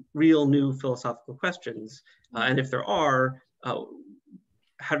real new philosophical questions, and if there are,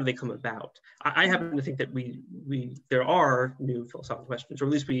 how do they come about? I happen to think that there are new philosophical questions, or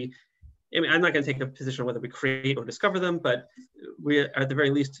at least I mean, I'm not going to take a position on whether we create or discover them, but we are at the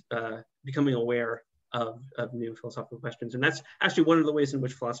very least becoming aware of new philosophical questions. And that's actually one of the ways in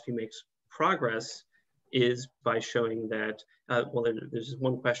which philosophy makes progress, is by showing that, well, there's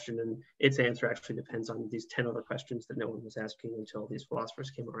one question and its answer actually depends on these 10 other questions that no one was asking until these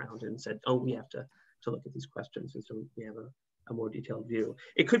philosophers came around and said, oh, we have to look at these questions. And so we have a more detailed view.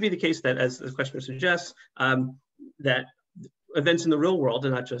 It could be the case that, as the questioner suggests, that events in the real world,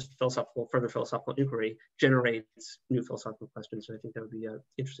 and not just further philosophical inquiry, generates new philosophical questions. And I think that would be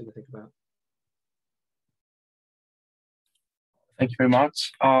interesting to think about. Thank you very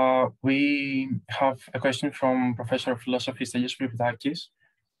much. We have a question from Professor of Philosophy Stelios Fripitakis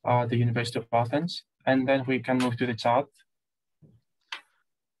at the University of Athens, and then we can move to the chat.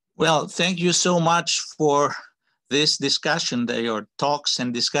 Well, thank you so much for this discussion, your talks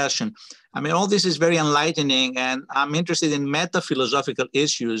and discussion. I mean, all this is very enlightening, and I'm interested in meta-philosophical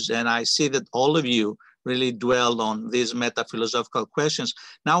issues, and I see that all of you really dwell on these meta-philosophical questions.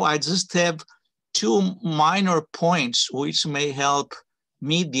 Now, I just have two minor points which may help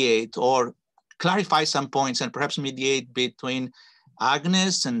mediate or clarify some points and perhaps mediate between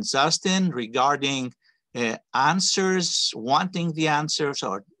Agnes and Justin regarding answers, wanting the answers,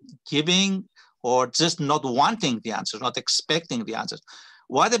 or giving, or just not wanting the answers, not expecting the answers.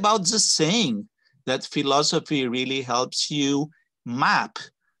 What about just saying that philosophy really helps you map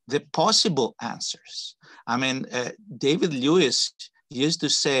the possible answers? I mean, David Lewis used to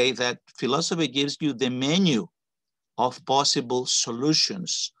say that philosophy gives you the menu of possible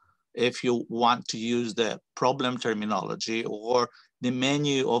solutions, if you want to use the problem terminology, or the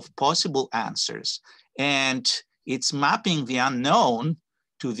menu of possible answers. And it's mapping the unknown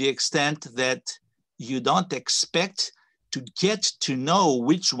to the extent that you don't expect to get to know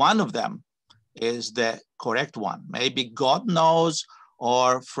which one of them is the correct one. Maybe God knows,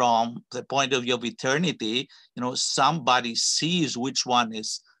 or from the point of view of eternity, somebody sees which one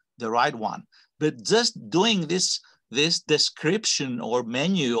is the right one. But just doing this description or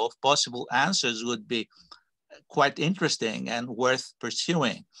menu of possible answers would be quite interesting and worth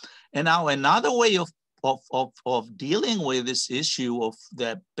pursuing. And now another way of dealing with this issue of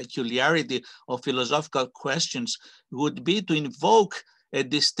the peculiarity of philosophical questions would be to invoke a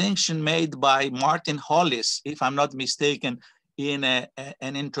distinction made by Martin Hollis, if I'm not mistaken, in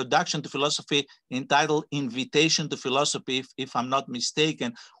an introduction to philosophy entitled Invitation to Philosophy, if I'm not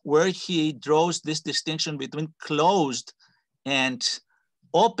mistaken, where he draws this distinction between closed and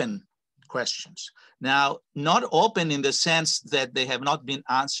open questions. Now, not open in the sense that they have not been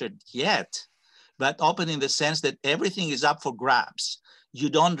answered yet, but open in the sense that everything is up for grabs. You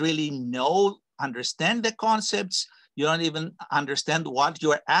don't really understand the concepts, you don't even understand what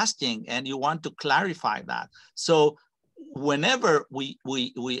you're asking, and you want to clarify that. So whenever we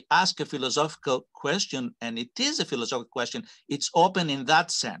ask a philosophical question, and it is a philosophical question, it's open in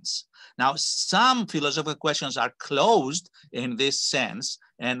that sense. Now, some philosophical questions are closed in this sense,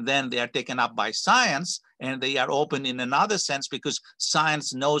 and then they are taken up by science, and they are open in another sense because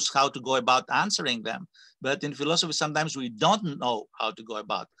science knows how to go about answering them. But in philosophy, sometimes we don't know how to go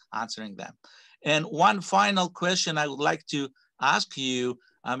about answering them. And one final question I would like to ask you,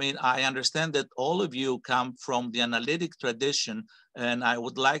 I mean, I understand that all of you come from the analytic tradition, and I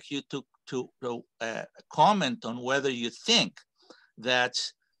would like you to comment on whether you think that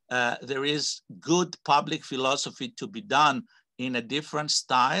there is good public philosophy to be done in a different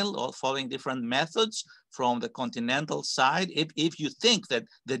style or following different methods from the continental side, if you think that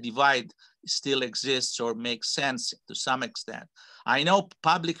the divide still exists or makes sense to some extent. I know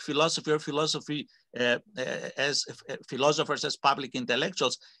public philosophy or philosophy as philosophers, as public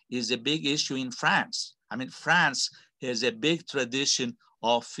intellectuals, is a big issue in France. I mean, France has a big tradition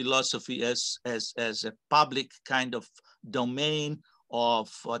of philosophy as a public kind of domain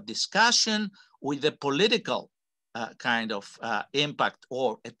of discussion with a political kind of impact,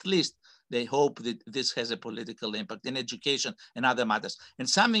 or at least they hope that this has a political impact in education and other matters. And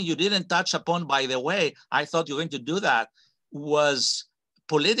something you didn't touch upon, by the way, I thought you were going to do that, was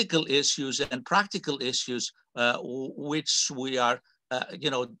political issues and practical issues, which we are,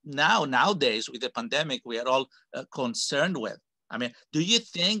 nowadays with the pandemic, we are all concerned with. I mean, do you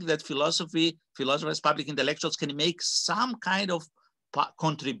think that philosophers, public intellectuals can make some kind of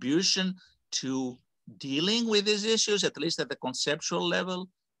contribution to dealing with these issues, at least at the conceptual level?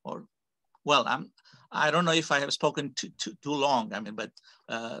 Or, well, I don't know if I have spoken too long. I mean, but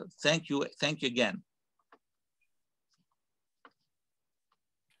thank you again.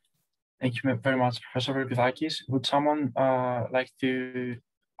 Thank you very much, Professor Vergoudakis. Would someone like to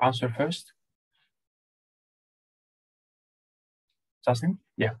answer first? Justin?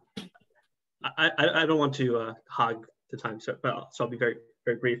 Yeah. I don't want to hog the time, so I'll be very,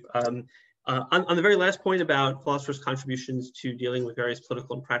 very brief. On the very last point about philosophers' contributions to dealing with various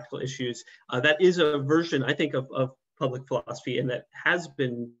political and practical issues, that is a version, I think, of public philosophy, and that has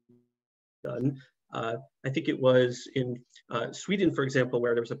been done. I think it was in Sweden, for example,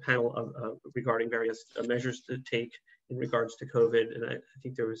 where there was a panel regarding various measures to take in regards to COVID, and I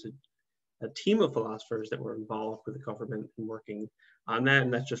think there was a team of philosophers that were involved with the government and working on that,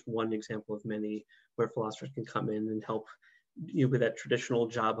 and that's just one example of many where philosophers can come in and help with that traditional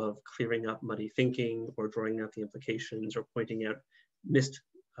job of clearing up muddy thinking or drawing out the implications or pointing out missed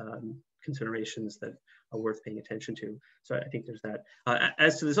considerations that are worth paying attention to. So I think there's that.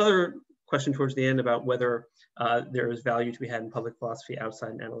 As to this other question towards the end about whether there is value to be had in public philosophy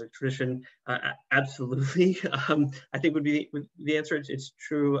outside an analytic tradition, absolutely. I think would be the answer. It's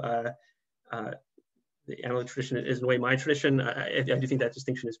true. The analytic tradition is in a way my tradition. I do think that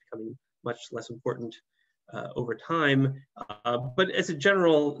distinction is becoming much less important over time. But as a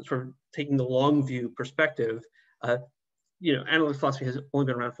general sort of taking the long view perspective, analytic philosophy has only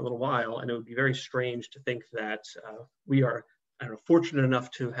been around for a little while, and it would be very strange to think that we are, fortunate enough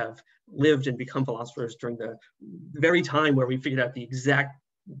to have lived and become philosophers during the very time where we figured out the exact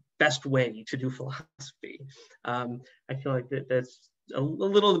best way to do philosophy. I feel like that's a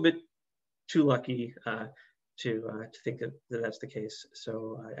little bit too lucky to think that that's the case.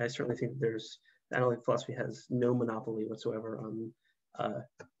 So I certainly think there's analytic philosophy has no monopoly whatsoever on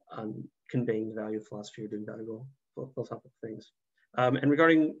conveying the value of philosophy or doing valuable philosophical things. And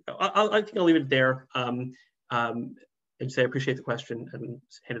regarding, I think I'll leave it there. And say I appreciate the question and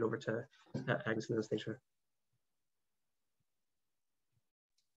hand it over to Agnes and Anastasia.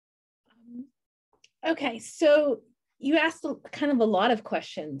 Okay, so you asked kind of a lot of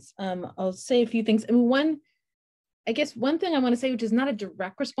questions. I'll say a few things. I mean, I guess one thing I want to say, which is not a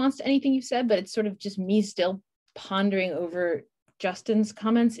direct response to anything you said, but it's sort of just me still pondering over Justin's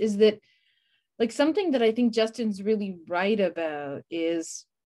comments, is that like something that I think Justin's really right about is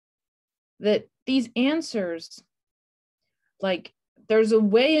that these answers, like there's a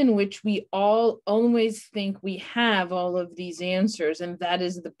way in which we all always think we have all of these answers, and that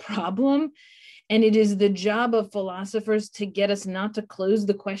is the problem. And it is the job of philosophers to get us not to close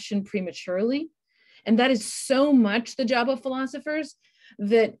the question prematurely. And that is so much the job of philosophers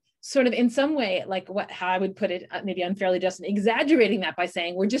that sort of in some way, like how I would put it, maybe unfairly, Justin, exaggerating that by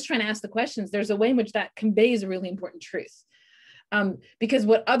saying, we're just trying to ask the questions. There's a way in which that conveys a really important truth. Because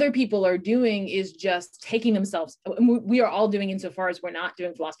what other people are doing is just taking themselves, we are all doing insofar as we're not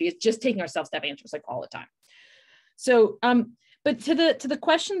doing philosophy, it's just taking ourselves to have answers like all the time. So, but to the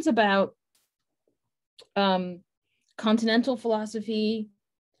questions about continental philosophy,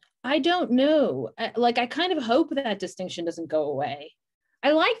 I don't know. Like, I kind of hope that distinction doesn't go away.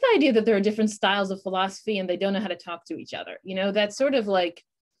 I like the idea that there are different styles of philosophy and they don't know how to talk to each other. That's sort of like,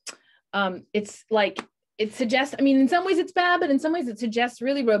 it's like, it suggests, I mean, in some ways it's bad, but in some ways it suggests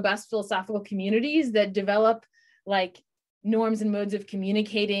really robust philosophical communities that develop like norms and modes of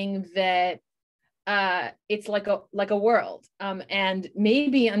communicating that it's like a world. And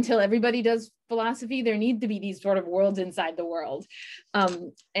maybe until everybody does philosophy, there need to be these sort of worlds inside the world.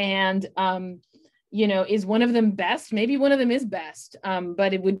 Is one of them best? Maybe one of them is best,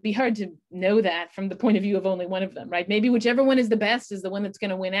 but it would be hard to know that from the point of view of only one of them, right? Maybe whichever one is the best is the one that's going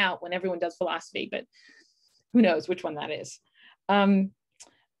to win out when everyone does philosophy, but who knows which one that is. But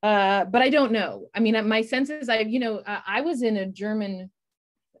I don't know. I mean, my sense is I was in a German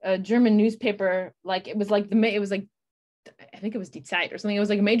newspaper, like it was like I think it was Die Zeit or something. It was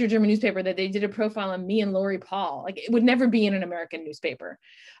like a major German newspaper that they did a profile on me and Lori Paul. Like it would never be in an American newspaper.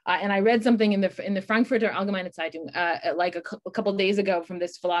 And I read something in the Frankfurter Allgemeine Zeitung like a couple of days ago from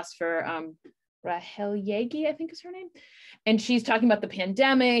this philosopher, Rahel Yegi, I think is her name. And she's talking about the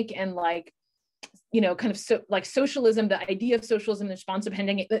pandemic and like kind of like socialism, the idea of socialism in response to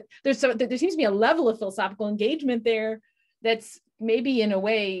pandemic, there seems to be a level of philosophical engagement there that's maybe in a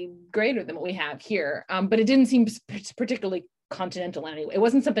way greater than what we have here. But it didn't seem particularly continental anyway. It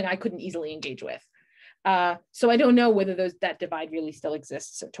wasn't something I couldn't easily engage with. So I don't know whether that divide really still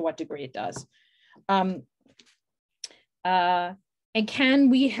exists, or to what degree it does. And can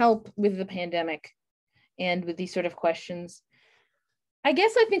we help with the pandemic and with these sort of questions? I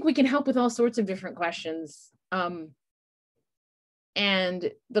guess I think we can help with all sorts of different questions. And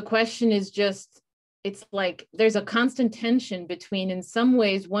the question is just, it's like there's a constant tension between, in some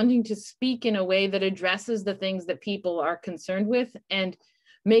ways, wanting to speak in a way that addresses the things that people are concerned with and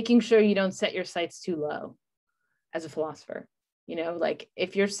making sure you don't set your sights too low as a philosopher. Like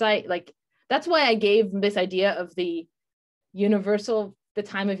if your sight, like, that's why I gave this idea of the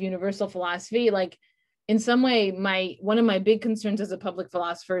time of universal philosophy. Like, in some way, one of my big concerns as a public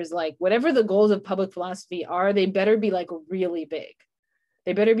philosopher is like, whatever the goals of public philosophy are, they better be like really big.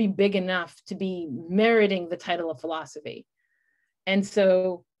 They better be big enough to be meriting the title of philosophy. And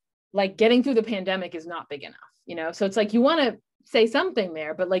so like getting through the pandemic is not big enough, So it's like, you want to say something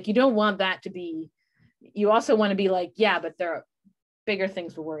there, but like, you don't want that to be, you also want to be like, yeah, but there are bigger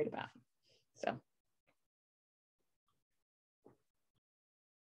things we're worried about. So.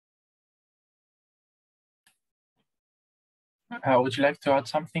 Would you like to add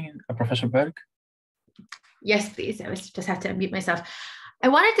something, Professor Berg? Yes, please. I just have to unmute myself. I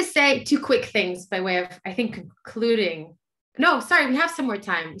wanted to say two quick things by way of, I think, concluding. No, sorry, we have some more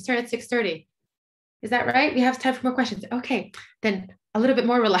time. We start at 6:30. Is that right? We have time for more questions. Okay, then a little bit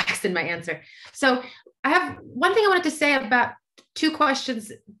more relaxed in my answer. So I have one thing I wanted to say about two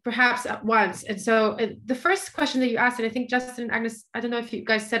questions, perhaps at once. And so the first question that you asked, and I think Justin and Agnes, I don't know if you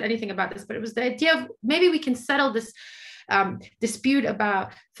guys said anything about this, but it was the idea of maybe we can settle this dispute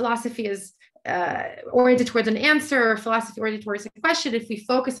about philosophy as oriented towards an answer or philosophy oriented towards a question if we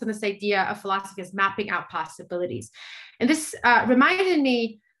focus on this idea of philosophy as mapping out possibilities. And this reminded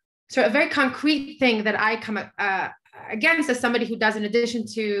me sort of a very concrete thing that I come against as somebody who does, in addition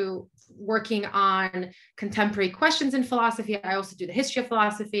to working on contemporary questions in philosophy, I also do the history of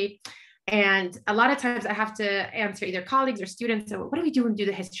philosophy. And a lot of times I have to answer either colleagues or students, so what do we do when we do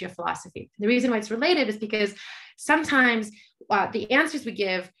the history of philosophy? And the reason why it's related is because sometimes the answers we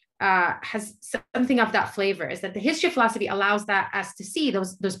give has something of that flavor, is that the history of philosophy allows us to see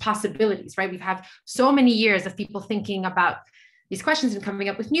those possibilities, right? We've had so many years of people thinking about these questions and coming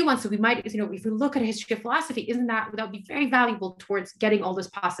up with new ones. So we might, if we look at a history of philosophy, that would be very valuable towards getting all those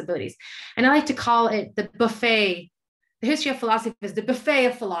possibilities. And I like to call it the buffet. The history of philosophy is the buffet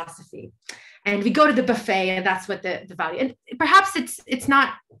of philosophy. And we go to the buffet, and that's what the value. And perhaps it's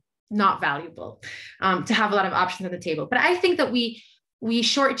not valuable to have a lot of options on the table. But I think that we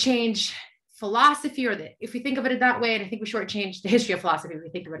shortchange philosophy, or if we think of it that way, and I think we shortchange the history of philosophy if we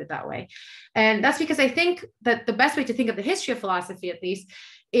think about it that way. And that's because I think that the best way to think of the history of philosophy, at least,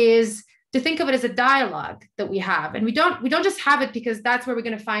 is to think of it as a dialogue that we have. And we don't just have it because that's where we're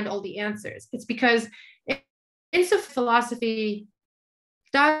going to find all the answers. It's because philosophy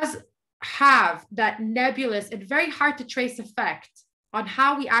does have that nebulous and very hard to trace effect on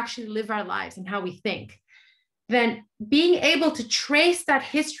how we actually live our lives and how we think. Then being able to trace that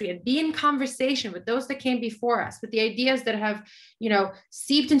history and be in conversation with those that came before us, with the ideas that have,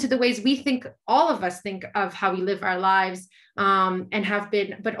 seeped into the ways we think, all of us think of how we live our lives,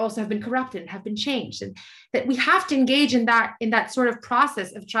 and but also have been corrupted and have been changed. And that we have to engage in that sort of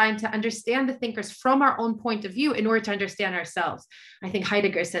process of trying to understand the thinkers from our own point of view in order to understand ourselves. I think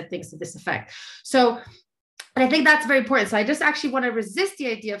Heidegger said things to this effect. And I think that's very important. So I just actually want to resist the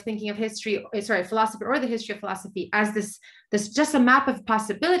idea of thinking of philosophy or the history of philosophy as this just a map of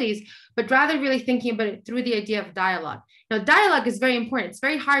possibilities, but rather really thinking about it through the idea of dialogue. Now, dialogue is very important. It's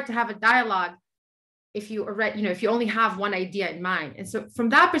very hard to have a dialogue if you only have one idea in mind. And so from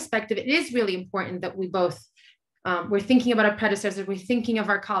that perspective, it is really important that we both, we're thinking about our predecessors, we're thinking of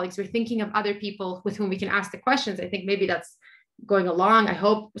our colleagues, we're thinking of other people with whom we can ask the questions. I think maybe that's going along, I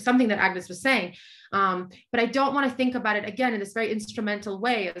hope, something that Agnes was saying. But I don't want to think about it, again, in this very instrumental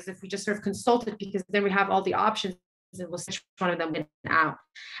way, as if we just sort of consult it, because then we have all the options and we'll switch one of them in and out.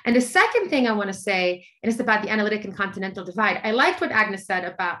 And the second thing I want to say, and it's about the analytic and continental divide. I liked what Agnes said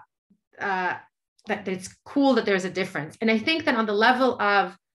about that it's cool that there's a difference. And I think that on the level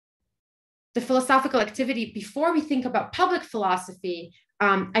of the philosophical activity, before we think about public philosophy,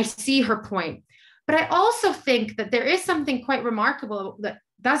 I see her point. But I also think that there is something quite remarkable that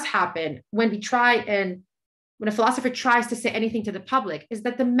does happen when a philosopher tries to say anything to the public, is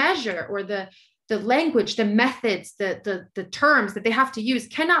that the measure or the the language, the methods, the terms that they have to use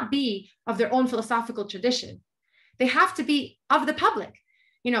cannot be of their own philosophical tradition. They have to be of the public.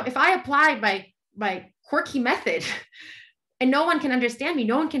 You know, if I apply my quirky method and no one can understand me,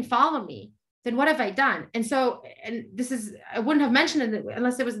 no one can follow me, then what have I done? And so, and this is, I wouldn't have mentioned it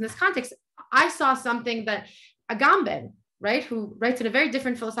unless it was in this context. I saw something that Agamben, right, who writes in a very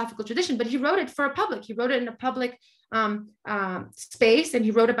different philosophical tradition, but he wrote it for a public. He wrote it in a public space, and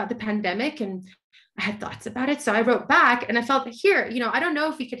he wrote about the pandemic, and I had thoughts about it. So I wrote back, and I felt here, you know, I don't know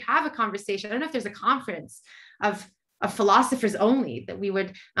if we could have a conversation. I don't know if there's a conference of philosophers only that we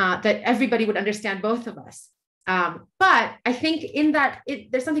would, that everybody would understand both of us. But I think in that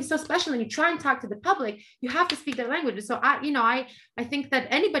there's something so special when you try and talk to the public, you have to speak their language. And so I think that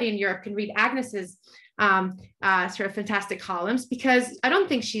anybody in Europe can read Agnes's sort of fantastic columns, because I don't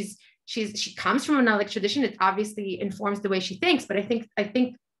think she comes from an analytic tradition. It obviously informs the way she thinks, but I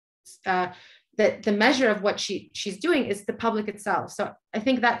think that the measure of what she's doing is the public itself. So I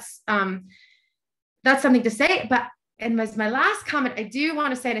think that's something to say. And as my last comment, I do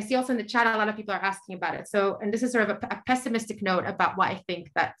want to say, and I see also in the chat, a lot of people are asking about it. So, and this is sort of a pessimistic note about what I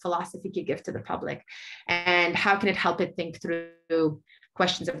think that philosophy could give to the public and how can it help it think through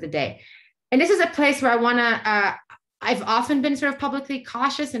questions of the day. And this is a place where I want to, I've often been sort of publicly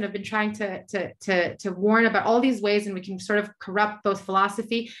cautious, and I've been trying to warn about all these ways in which we can sort of corrupt both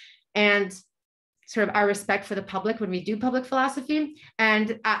philosophy and sort of our respect for the public when we do public philosophy.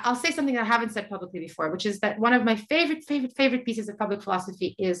 And I'll say something that I haven't said publicly before, which is that one of my favorite pieces of public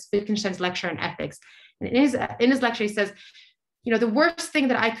philosophy is Wittgenstein's lecture on ethics. And in his lecture, he says, you know, the worst thing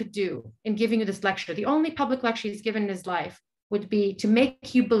that I could do in giving you this lecture, the only public lecture he's given in his life, would be to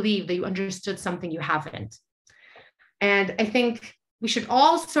make you believe that you understood something you haven't. And I think we should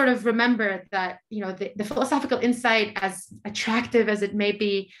all sort of remember that, you know, the philosophical insight, as attractive as it may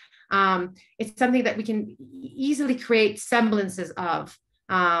be, it's something that we can easily create semblances of,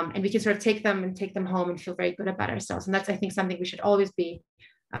 and we can sort of take them home and feel very good about ourselves. And that's, I think, something we should always be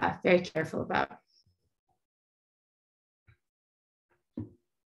very careful about.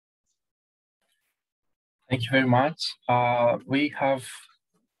 Thank you very much. We have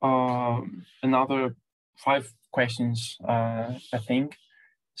another 5 questions, I think.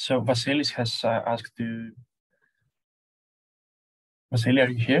 So Vasilis has asked to. Vasily, are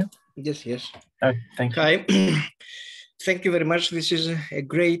you here? Yes. Oh, thank you. Hi. Thank you very much. This is a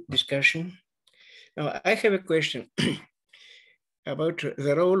great discussion. Now, I have a question about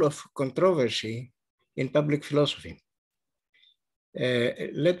the role of controversy in public philosophy.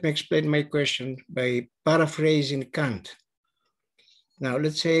 Let me explain my question by paraphrasing Kant. Now,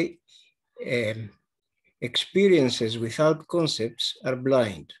 let's say experiences without concepts are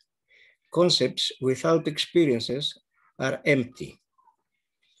blind. Concepts without experiences are empty.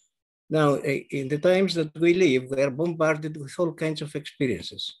 Now, in the times that we live, we are bombarded with all kinds of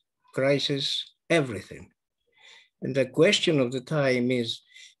experiences, crisis, everything. And the question of the time is,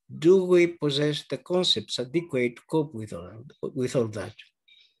 do we possess the concepts adequate to cope with all that?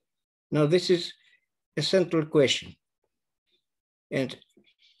 Now, this is a central question. And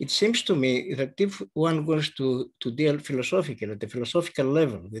it seems to me that if one wants to deal philosophically, at the philosophical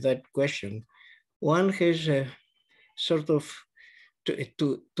level with that question, one has a sort of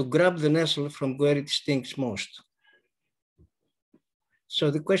to grab the nestle from where it stings most.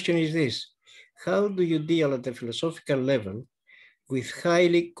 So the question is this: how do you deal at the philosophical level with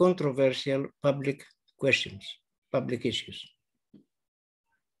highly controversial public questions, public issues?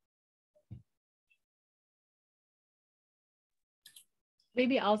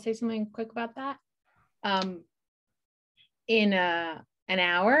 Maybe I'll say something quick about that. In an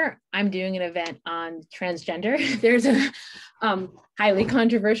hour, I'm doing an event on transgender. There's a highly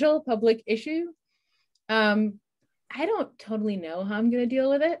controversial public issue. I don't totally know how I'm going to deal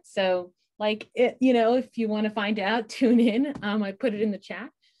with it. So, like, you know, if you want to find out, tune in. I put it in the chat.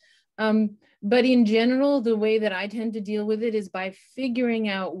 But in general, the way that I tend to deal with it is by figuring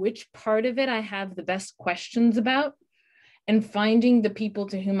out which part of it I have the best questions about and finding the people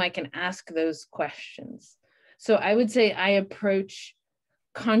to whom I can ask those questions. So I would say I approach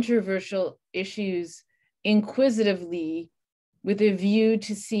controversial issues inquisitively with a view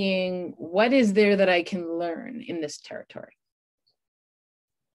to seeing what is there that I can learn in this territory.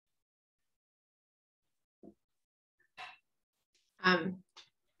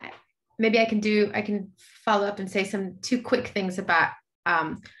 Maybe I can follow up and say two quick things about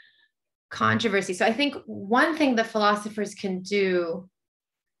controversy. So I think one thing that philosophers can do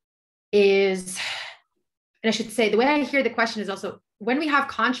is, and I should say, the way I hear the question is also, when we have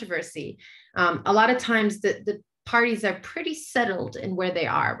controversy, a lot of times the parties are pretty settled in where they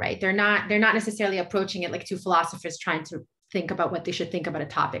are, right? They're not necessarily approaching it like two philosophers trying to think about what they should think about a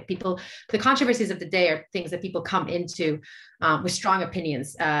topic. The controversies of the day are things that people come into with strong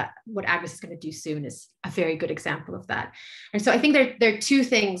opinions. What Agnes is going to do soon is a very good example of that. And so I think there are two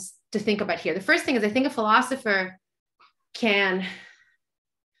things to think about here. The first thing is I think a philosopher can,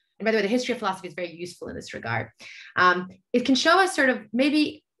 and by the way, the history of philosophy is very useful in this regard. It can show us sort of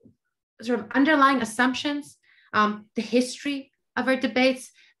maybe sort of underlying assumptions, the history of our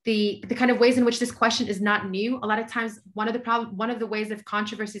debates, the kind of ways in which this question is not new. A lot of times, one of the ways of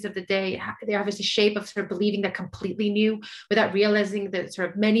controversies of the day, they have this shape of sort of believing they're completely new without realizing that sort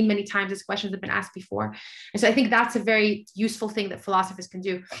of many, many times this questions have been asked before. And so I think that's a very useful thing that philosophers can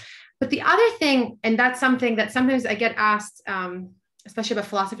do. But the other thing, and that's something that sometimes I get asked, especially about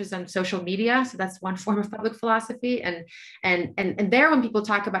philosophers on social media. So that's one form of public philosophy. And there, when people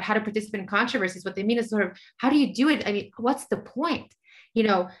talk about how to participate in controversies, what they mean is sort of, how do you do it? I mean, what's the point? You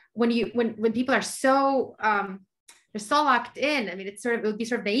know, when people are so they're so locked in, I mean, it would be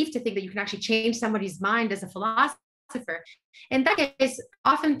sort of naive to think that you can actually change somebody's mind as a philosopher. In that case,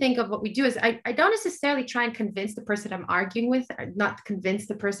 often think of what we do is I don't necessarily try and convince the person I'm arguing with, or not convince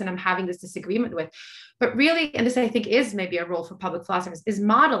the person I'm having this disagreement with, but really, and this I think is maybe a role for public philosophers, is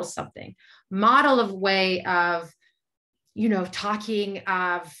model something, model a way of, you know, talking,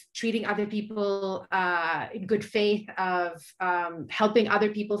 of treating other people in good faith, of helping other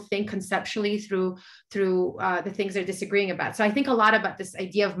people think conceptually through the things they're disagreeing about. So I think a lot about this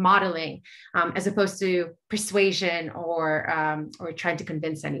idea of modeling as opposed to persuasion or trying to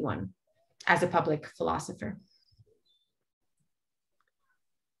convince anyone as a public philosopher.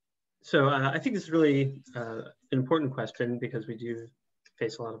 So I think this is really an important question because we do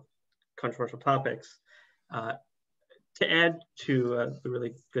face a lot of controversial topics. To add to the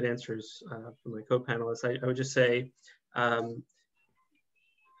really good answers from my co-panelists, I would just say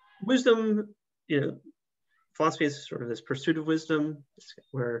wisdom, you know, philosophy is sort of this pursuit of wisdom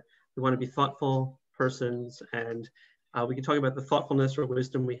where we want to be thoughtful persons, and we can talk about the thoughtfulness or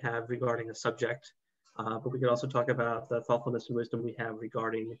wisdom we have regarding a subject, but we could also talk about the thoughtfulness and wisdom we have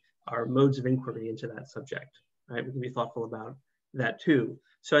regarding our modes of inquiry into that subject, right? We can be thoughtful about that too.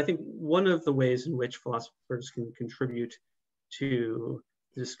 So I think one of the ways in which philosophers can contribute to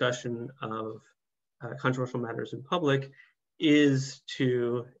the discussion of controversial matters in public is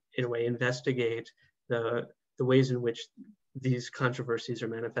to, in a way, investigate the ways in which these controversies are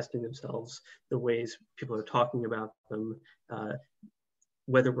manifesting themselves, the ways people are talking about them,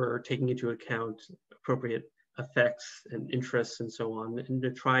 whether we're taking into account appropriate effects and interests and so on, and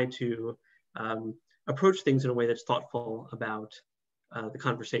to try to approach things in a way that's thoughtful about the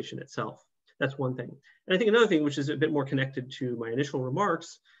conversation itself. That's one thing. And I think another thing, which is a bit more connected to my initial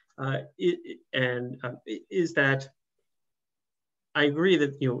remarks, is that I agree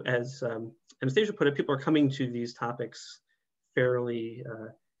that, you know, as Anastasia put it, people are coming to these topics fairly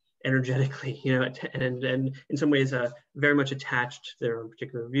energetically, you know, and in some ways very much attached to their own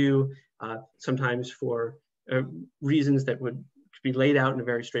particular view, sometimes for reasons that would be laid out in a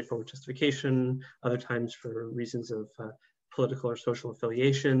very straightforward justification, other times for reasons of political or social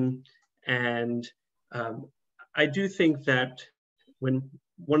affiliation. And I do think that one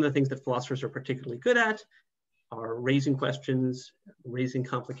of the things that philosophers are particularly good at are raising questions, raising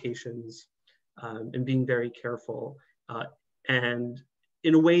complications, and being very careful, and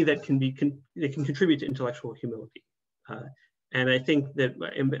in a way that can contribute to intellectual humility. And I think that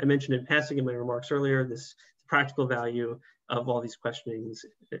I mentioned in passing in my remarks earlier, this practical value of all these questionings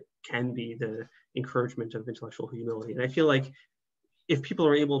can be the encouragement of intellectual humility. And I feel like if people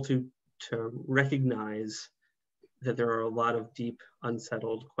are able to recognize that there are a lot of deep,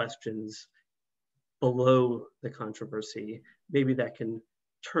 unsettled questions below the controversy, maybe that can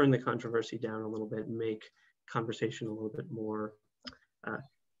turn the controversy down a little bit and make conversation a little bit more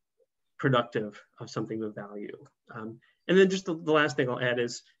productive of something of value. And then just the last thing I'll add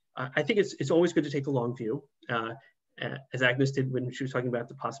is, I think it's always good to take the long view, as Agnes did when she was talking about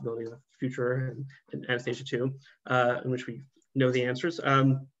the possibility of the future, and Anastasia too, in which we know the answers.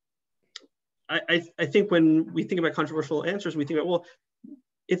 I think when we think about controversial answers, we think about, well,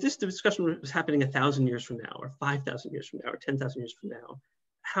 if this discussion was happening 1,000 years from now, or 5,000 years from now, or 10,000 years from now,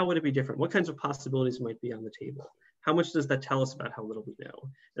 how would it be different? What kinds of possibilities might be on the table? How much does that tell us about how little we know?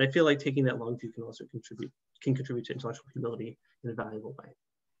 And I feel like taking that long view can also contribute to intellectual humility in a valuable way.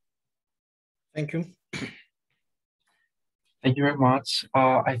 Thank you. Thank you very much.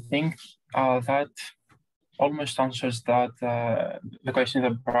 I think that almost answers that the question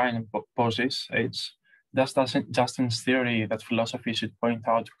that Brian poses. It's Justin's theory that philosophy should point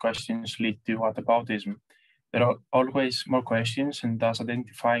out questions lead to whataboutism. there are always more questions, and thus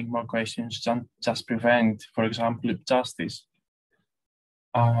identifying more questions just prevent, for example, justice.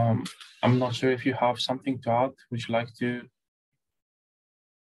 I'm not sure if you have something to add. Would you like to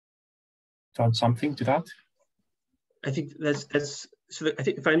add something to that? I think that's so. I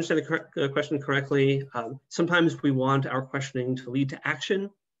think if I understand the question correctly, sometimes we want our questioning to lead to action,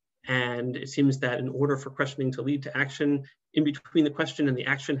 and it seems that in order for questioning to lead to action, in between the question and the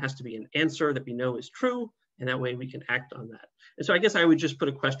action has to be an answer that we know is true, and that way we can act on that. And so I guess I would just put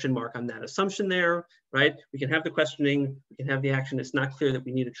a question mark on that assumption there, right? We can have the questioning, we can have the action. It's not clear that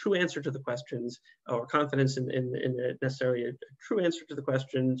we need a true answer to the questions or confidence in necessarily a true answer to the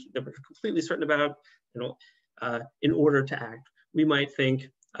questions that we're completely certain about, you know, in order to act. We might think,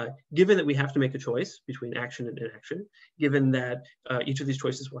 given that we have to make a choice between action and inaction, given that each of these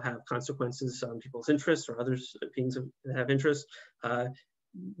choices will have consequences on people's interests or others beings that have interests,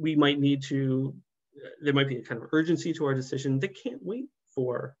 we might need to, there might be a kind of urgency to our decision that can't wait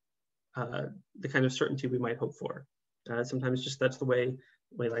for the kind of certainty we might hope for. Sometimes just that's the way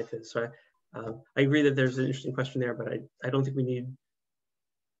life is. So I agree that there's an interesting question there, but I don't think we need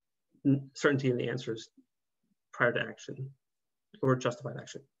certainty in the answers prior to action or justified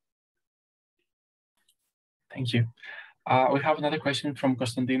action. Thank you. We have another question from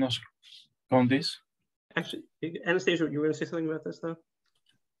Konstantinos Kondis. Actually, Anastasia, you were going to say something about this though?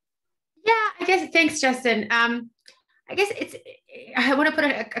 Yeah, I guess, thanks, Justin. I guess I want to put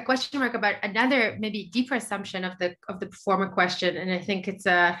a question mark about another maybe deeper assumption of the former question. And I think it's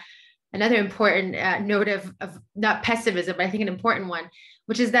another important note of not pessimism, but I think an important one,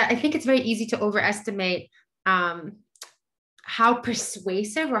 which is that I think it's very easy to overestimate how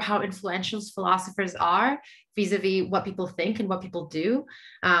persuasive or how influential philosophers are vis-a-vis what people think and what people do.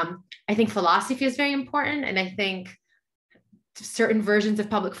 I think philosophy is very important, and I think certain versions of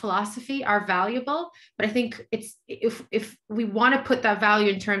public philosophy are valuable, but I think it's if we want to put that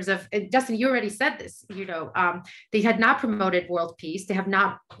value in terms of, Justin, you already said this, you know, they had not promoted world peace, they have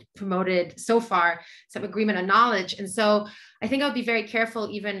not promoted so far some agreement on knowledge, and so I think I would be very careful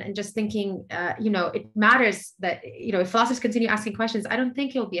even in just thinking, you know, it matters that, you know, if philosophers continue asking questions, I don't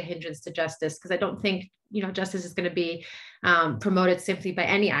think it will be a hindrance to justice, because I don't think, you know, justice is going to be promoted simply by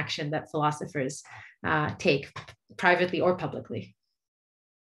any action that philosophers take, privately or publicly.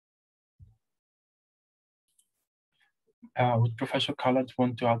 Would Professor Callard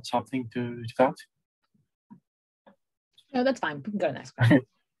want to add something to that? No, that's fine. We can go to the next question.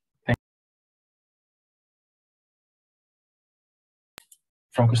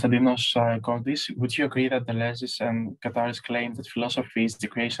 From Konstantinos Kondis, would you agree that Deleuze's and Callard's claim that philosophy is the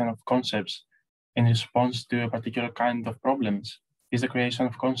creation of concepts in response to a particular kind of problems? Is the creation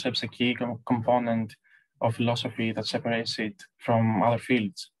of concepts a key component of philosophy that separates it from other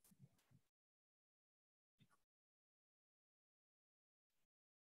fields?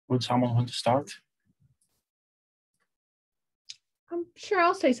 Would someone want to start? I'm sure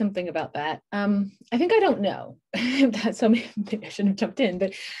I'll say something about that. I think I don't know. So maybe I shouldn't have jumped in,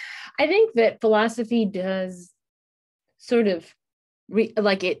 but I think that philosophy does sort of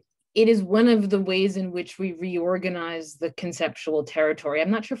it is one of the ways in which we reorganize the conceptual territory.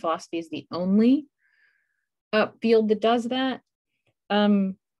 I'm not sure philosophy is the only field that does that.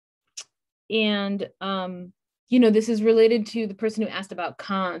 You know, this is related to the person who asked about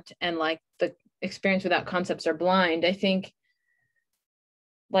Kant and like the experience without concepts are blind. I think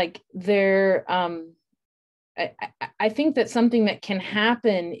like there, I think that something that can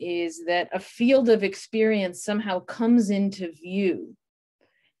happen is that a field of experience somehow comes into view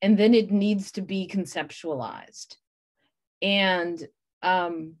and then it needs to be conceptualized. And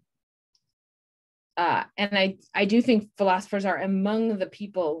I do think philosophers are among the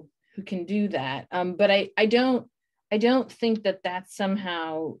people who can do that. But I don't think that that's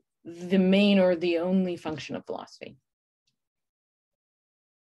somehow the main or the only function of philosophy.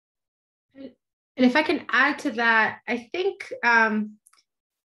 And if I can add to that, I think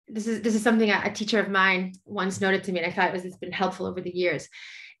this is something a teacher of mine once noted to me, and I thought it's been helpful over the years.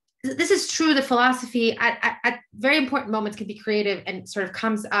 This is true that philosophy at very important moments can be creative and sort of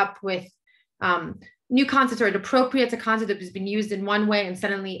comes up with new concepts, or it appropriates a concept that has been used in one way and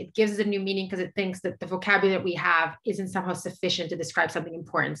suddenly it gives it a new meaning because it thinks that the vocabulary that we have isn't somehow sufficient to describe something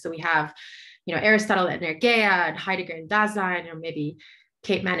important. So we have, you know, Aristotle and Energeia and Heidegger and Dasein, or maybe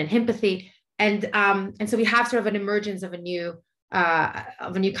Kate Mann and Himpathy. And so we have sort of an emergence of a new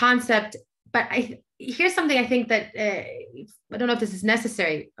concept. But here's something I think that I don't know if this is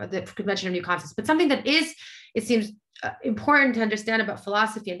necessary, the convention of new concepts, but something that is, it seems important to understand about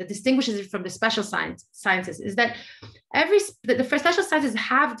philosophy and that distinguishes it from the special sciences is that the special sciences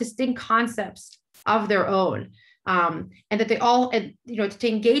have distinct concepts of their own. And that they all, you know, to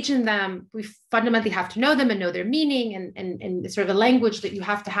engage in them, we fundamentally have to know them and know their meaning and sort of a language that you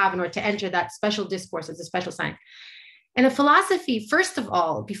have to have in order to enter that special discourse as a special science. And a philosophy, first of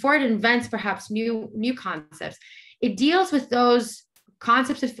all, before it invents perhaps new concepts, it deals with those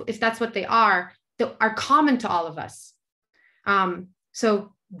concepts, if that's what they are, that are common to all of us.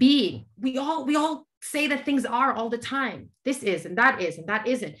 So being, we all say that things are all the time. This is, and that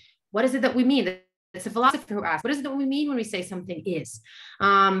isn't. What is it that we mean? It's a philosopher who asks, what is it that we mean when we say something is?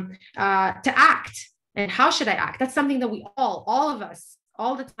 To act, and how should I act? That's something that we all of us,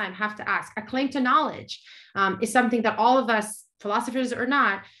 all the time have to ask. A claim to knowledge is something that all of us, philosophers or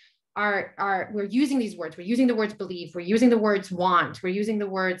not, we're using these words. We're using the words believe. We're using the words want. We're using the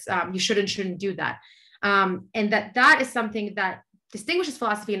words you should and shouldn't do that. And that is something that distinguishes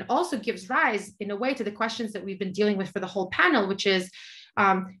philosophy and also gives rise in a way to the questions that we've been dealing with for the whole panel, which is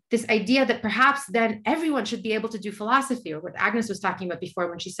this idea that perhaps then everyone should be able to do philosophy, or what Agnes was talking about before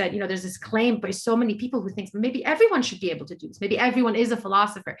when she said, you know, there's this claim by so many people who think maybe everyone should be able to do this. Maybe everyone is a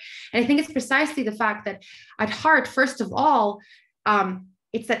philosopher. And I think it's precisely the fact that at heart, first of all,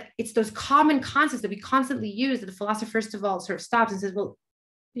 it's those common concepts that we constantly use that the philosopher, first of all, sort of stops and says, well,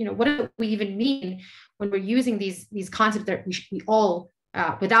 you know, what do we even mean when we're using these concepts that we all,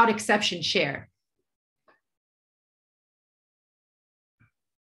 without exception, share?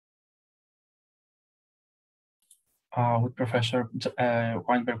 Would Professor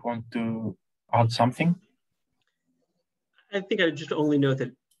Weinberg want to add something? I think I would just only note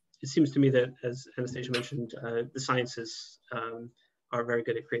that it seems to me that, as Anastasia mentioned, the sciences are very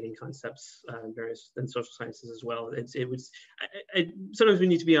good at creating concepts, and social sciences as well. Sometimes we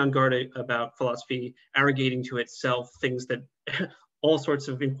need to be on guard about philosophy arrogating to itself things that all sorts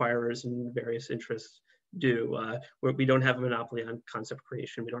of inquirers and various interests do, where we don't have a monopoly on concept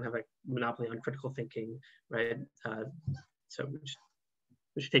creation. We don't have a monopoly on critical thinking, right? So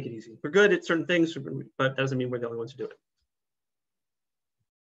we should take it easy. We're good at certain things, but that doesn't mean we're the only ones who do it.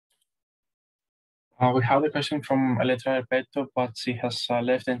 We have a question from Elettra Repetto, but she has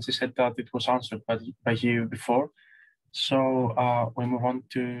left and she said that it was answered by you before. So we move on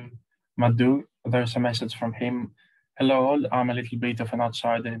to Madhu. There's a message from him. Hello all, I'm a little bit of an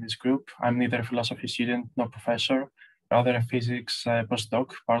outsider in this group. I'm neither a philosophy student nor professor, rather a physics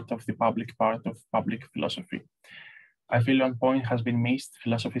postdoc, part of the public part of public philosophy. I feel one point has been missed.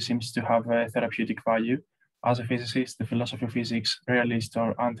 Philosophy seems to have a therapeutic value. As a physicist, the philosophy of physics, realist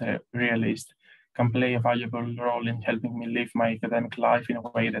or anti-realist, can play a valuable role in helping me live my academic life in a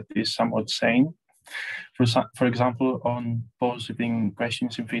way that is somewhat sane. For example, on posing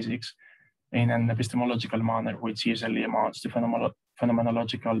questions in physics in an epistemological manner, which usually amounts to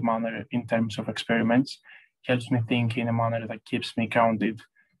phenomenological manner in terms of experiments, helps me think in a manner that keeps me grounded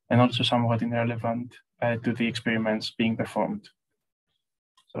and also somewhat irrelevant to the experiments being performed.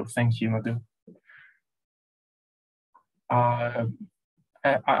 So thank you, Madhu.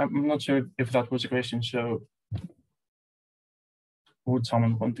 I'm not sure if that was a question, so would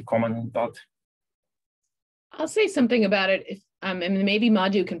someone want to comment on that? I'll say something about it, if and maybe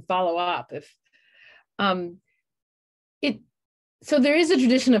Madhu can follow up. If so there is a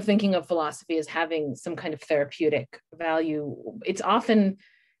tradition of thinking of philosophy as having some kind of therapeutic value. It's often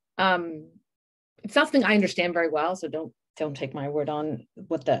it's something I understand very well, so don't take my word on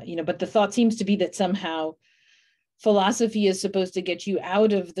what but the thought seems to be that somehow philosophy is supposed to get you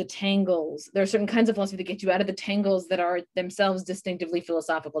out of the tangles. There are certain kinds of philosophy that get you out of the tangles that are themselves distinctively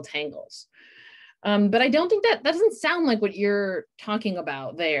philosophical tangles. But I don't think that doesn't sound like what you're talking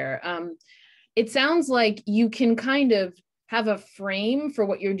about there. It sounds like you can kind of have a frame for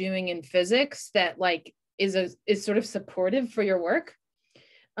what you're doing in physics that like is sort of supportive for your work.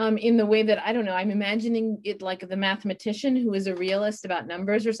 In the way that, I don't know, I'm imagining it like the mathematician who is a realist about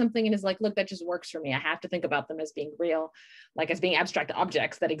numbers or something and is like, look, that just works for me. I have to think about them as being real, like as being abstract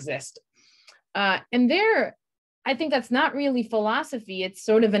objects that exist. And there, I think that's not really philosophy. It's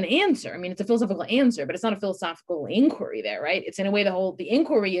sort of an answer. I mean, it's a philosophical answer, but it's not a philosophical inquiry there, right? It's in a way the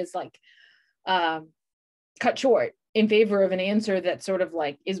inquiry is like cut short in favor of an answer that sort of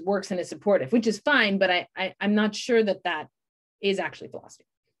like works and is supportive, which is fine, but I'm not sure that is actually philosophy.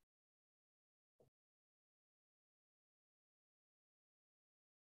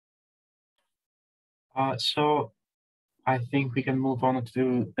 So I think we can move on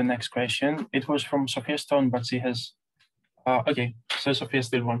to the next question. It was from Sophia Stone, but she has, okay, so Sophia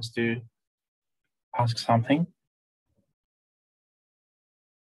still wants to ask something.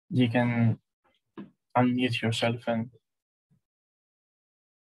 You can unmute yourself and.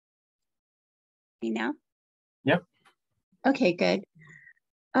 Me now? Yep. Okay, good.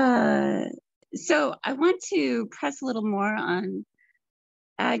 So I want to press a little more on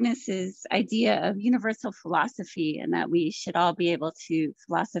Agnes's idea of universal philosophy and that we should all be able to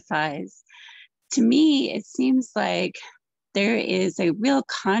philosophize. To me, it seems like there is a real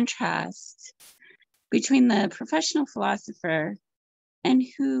contrast between the professional philosopher and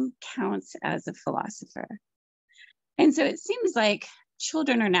who counts as a philosopher. And so it seems like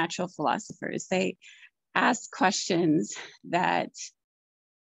children are natural philosophers. They ask questions that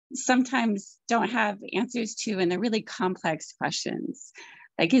sometimes don't have answers to, and they're really complex questions.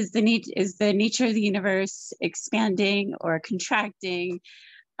 Like, is the nature of the universe expanding or contracting?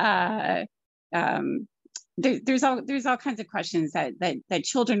 There's all kinds of questions that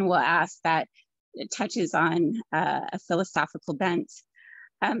children will ask that touches on a philosophical bent.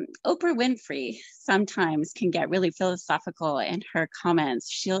 Oprah Winfrey sometimes can get really philosophical in her comments.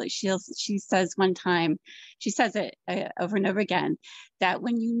 She says one time, she says it over and over again, that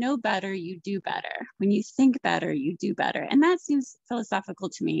when you know better, you do better. When you think better, you do better. And that seems philosophical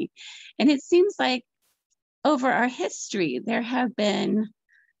to me. And it seems like over our history, there have been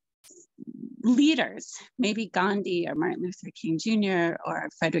leaders, maybe Gandhi or Martin Luther King Jr. or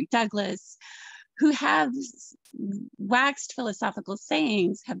Frederick Douglass, who have waxed philosophical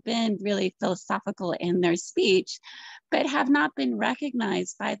sayings, have been really philosophical in their speech, but have not been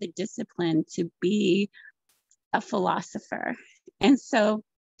recognized by the discipline to be a philosopher. And so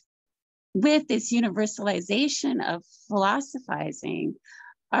with this universalization of philosophizing,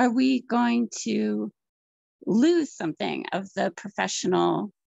 are we going to lose something of the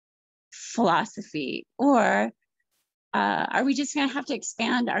professional philosophy, or are we just going to have to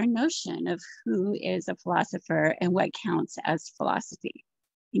expand our notion of who is a philosopher and what counts as philosophy?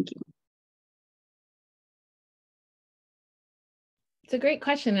 Thank you. It's a great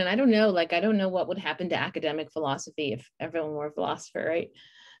question. And I don't know what would happen to academic philosophy if everyone were a philosopher, right?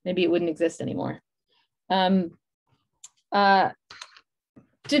 Maybe it wouldn't exist anymore. To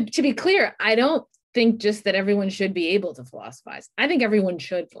be clear, I don't think just that everyone should be able to philosophize. I think everyone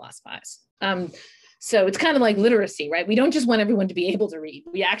should philosophize. So it's kind of like literacy, right? We don't just want everyone to be able to read.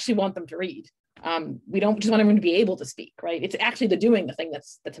 We actually want them to read. We don't just want everyone to be able to speak, right? It's actually the doing the thing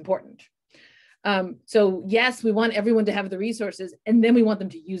that's important. So yes, we want everyone to have the resources, and then we want them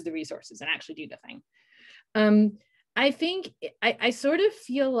to use the resources and actually do the thing. I think I sort of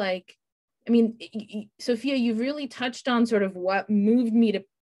feel like, I mean, Sophia, you've really touched on sort of what moved me to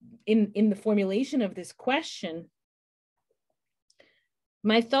in the formulation of this question.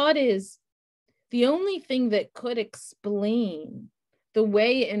 My thought is, the only thing that could explain the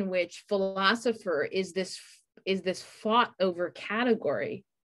way in which philosopher is this fought over category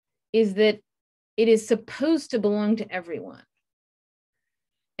is that it is supposed to belong to everyone.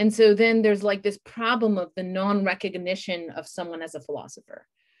 And so then there's like this problem of the non-recognition of someone as a philosopher.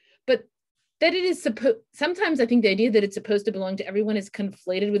 But that it is sometimes I think the idea that it's supposed to belong to everyone is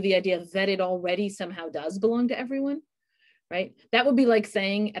conflated with the idea that it already somehow does belong to everyone, right? That would be like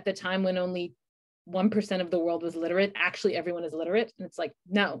saying at the time when only 1% of the world was literate, actually everyone is literate. And it's like,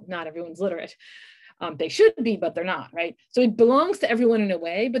 no, not everyone's literate. They should be, but they're not, right? So it belongs to everyone in a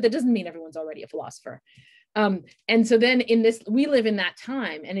way, but that doesn't mean everyone's already a philosopher. And so then we live in that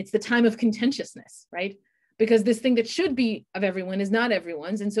time, and it's the time of contentiousness, right? Because this thing that should be of everyone is not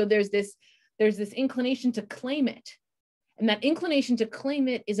everyone's. And so there's this inclination to claim it. And that inclination to claim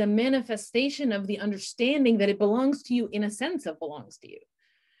it is a manifestation of the understanding that it belongs to you in a sense of belongs to you.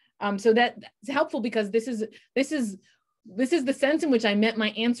 So that's helpful because this is the sense in which I meant my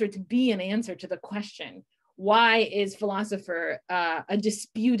answer to be an answer to the question, why is philosopher a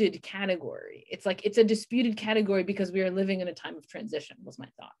disputed category? It's like, it's a disputed category because we are living in a time of transition, was my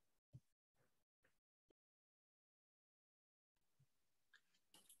thought.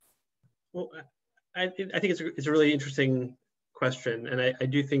 Well, I think it's a really interesting question. And I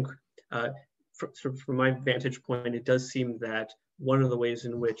do think from my vantage point, it does seem that one of the ways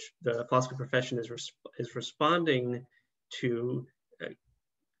in which the philosophy profession is responding to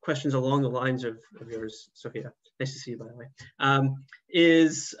questions along the lines of yours, Sophia, nice to see you, by the way,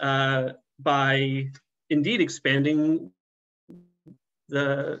 is by indeed expanding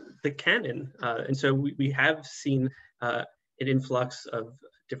the canon. And so we have seen an influx of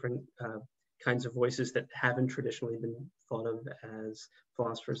different kinds of voices that haven't traditionally been thought of as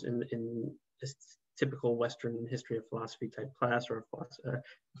philosophers in this typical Western history of philosophy type class or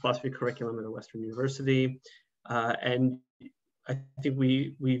philosophy curriculum at a Western university. And I think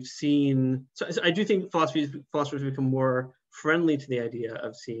we've seen, so I do think philosophers become more friendly to the idea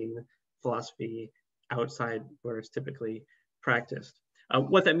of seeing philosophy outside where it's typically practiced.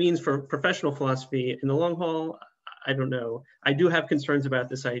 What that means for professional philosophy in the long haul, I don't know. I do have concerns about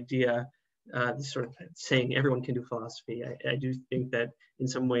this idea sort of saying everyone can do philosophy. I do think that in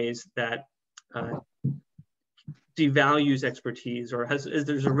some ways that devalues expertise, or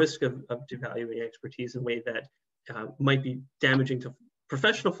there's a risk of devaluing expertise in a way that might be damaging to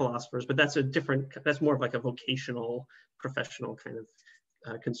professional philosophers, but that's more of like a vocational, professional kind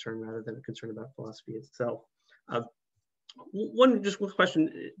of concern rather than a concern about philosophy itself. One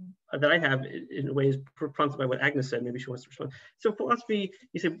question that I have in a way is prompted by what Agnes said. Maybe she wants to respond. So philosophy,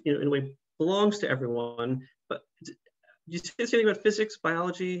 you say, in a way, belongs to everyone, but do you say anything about physics,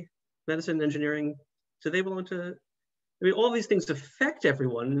 biology, medicine, engineering? Do they belong to? I mean, all these things affect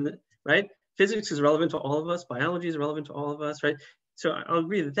everyone, right? Physics is relevant to all of us. Biology is relevant to all of us, right? So I'll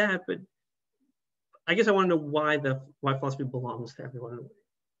agree with that, but I guess I want to know why philosophy belongs to everyone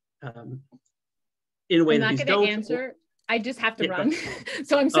in a way that these don't. I'm not going to answer. I just have to run.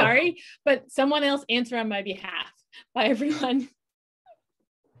 So I'm sorry, but someone else answer on my behalf. Bye, everyone.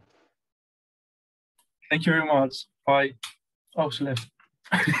 Thank you very much. Bye. Oh, she left.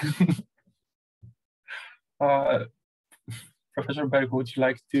 Professor Berg, would you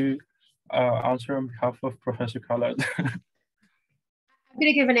like to answer on behalf of Professor Callard? I'm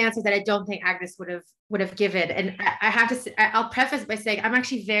going to give an answer that I don't think Agnes would have given, and I have to say, I'll preface by saying I'm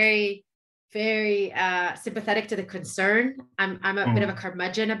actually very, very sympathetic to the concern. I'm a bit of a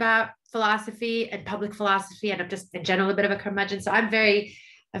curmudgeon about philosophy and public philosophy, and I'm just in general a bit of a curmudgeon. So I'm very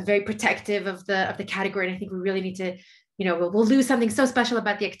protective of the category, and I think we really need to, we'll lose something so special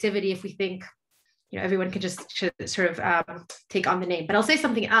about the activity if we think, everyone can just sort of take on the name. But I'll say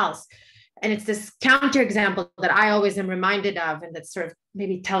something else. And it's this counterexample that I always am reminded of, and that's sort of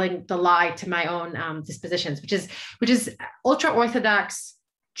maybe telling the lie to my own dispositions, which is ultra-Orthodox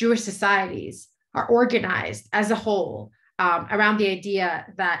Jewish societies are organized as a whole around the idea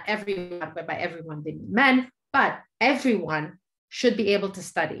that everyone, but by everyone they mean men, but everyone should be able to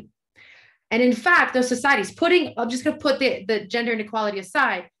study. And in fact, those societies, I'm just going to put the gender inequality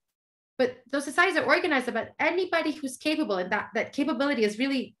aside, but those societies are organized about anybody who's capable, and that capability is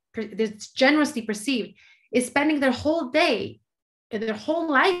really generously perceived, is spending their whole day, their whole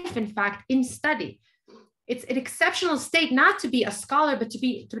life, in fact, in study. It's an exceptional state not to be a scholar, but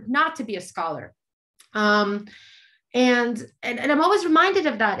not to be a scholar. And I'm always reminded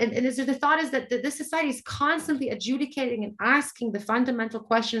of that. And the thought is that this society is constantly adjudicating and asking the fundamental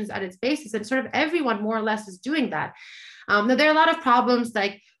questions at its basis, and sort of everyone more or less is doing that. Now there are a lot of problems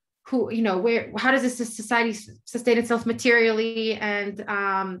like how does this society sustain itself materially, and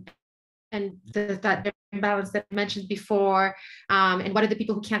that imbalance that I mentioned before, and what do the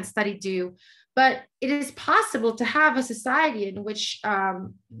people who can't study do? But it is possible to have a society in which,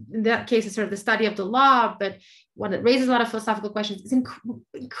 in that case, it's sort of the study of the law, but one that raises a lot of philosophical questions, is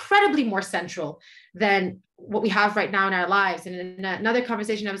incredibly more central than what we have right now in our lives. And in another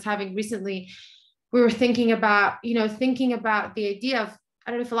conversation I was having recently, we were thinking about the idea of, I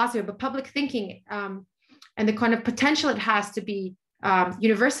don't know, philosophy, but public thinking, and the kind of potential it has to be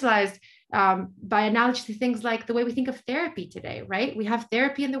universalized by analogy to things like the way we think of therapy today, right? We have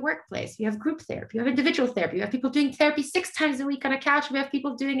therapy in the workplace, we have group therapy, we have individual therapy, we have people doing therapy 6 times a week on a couch, we have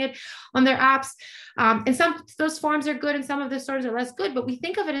people doing it on their apps. And some of those forms are good and some of those forms are less good, but we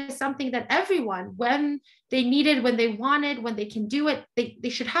think of it as something that everyone, when they need it, when they want it, when they can do it, they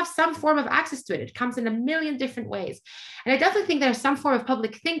should have some form of access to it. It comes in a million different ways. And I definitely think there's some form of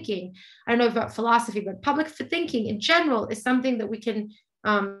public thinking. I don't know about philosophy, but public thinking in general is something that we can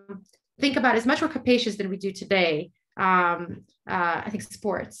think about is much more capacious than we do today. I think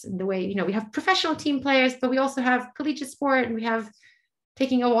sports, and the way, we have professional team players, but we also have collegiate sport, and we have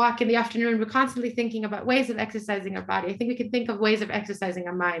taking a walk in the afternoon. We're constantly thinking about ways of exercising our body. I think we can think of ways of exercising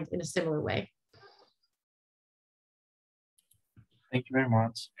our mind in a similar way. Thank you very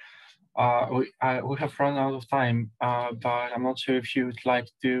much. We have run out of time, but I'm not sure if you would like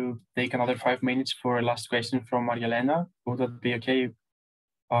to take another 5 minutes for a last question from Maria Elena. Would that be okay?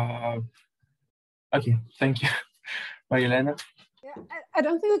 Okay, thank you. Maria Elena? Yeah, I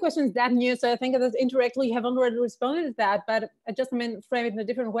don't think the question is that new, so I think that indirectly you have already responded to that, but I just frame it in a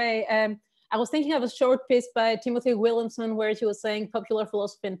different way. I was thinking of a short piece by Timothy Williamson where he was saying popular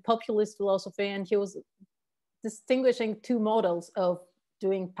philosophy and populist philosophy, and he was distinguishing 2 models of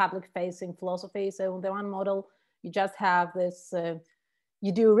doing public-facing philosophy. So the one model, you just have this,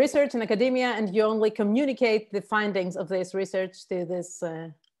 you do research in academia and you only communicate the findings of this research to this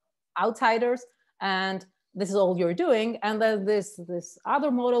outsiders, and this is all you're doing. And then this other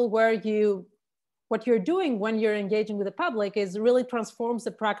model where what you're doing when you're engaging with the public is really transforms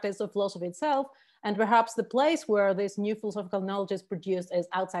the practice of philosophy itself, and perhaps the place where this new philosophical knowledge is produced is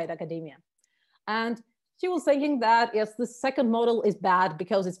outside academia. And she was thinking that, yes, the second model is bad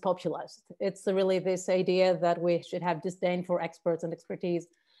because it's populist. It's really this idea that we should have disdain for experts and expertise.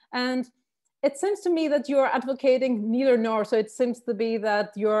 And it seems to me that you're advocating neither nor. So it seems to be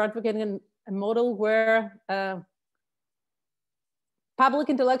that you're advocating a model where public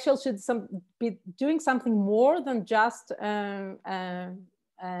intellectuals should be doing something more than just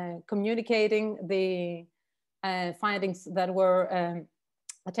communicating the findings that were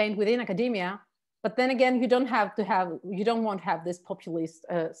attained within academia. But then again, you don't want to have this populist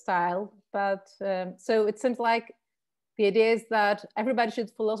style. But so it seems like the idea is that everybody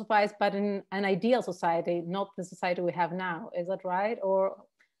should philosophize, but in an ideal society, not the society we have now. Is that right? Or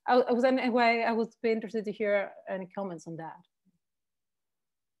I would be interested to hear any comments on that.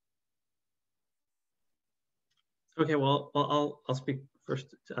 Okay, well, I'll speak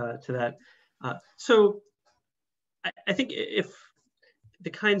first to that. So I think if the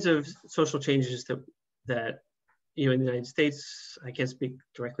kinds of social changes that in the United States, I can't speak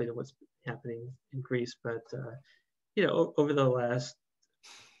directly to what's happening in Greece, but over the last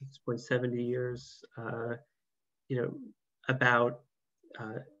 70 years, about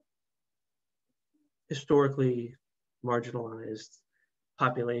historically marginalized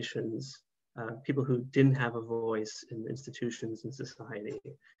populations, people who didn't have a voice in institutions and society,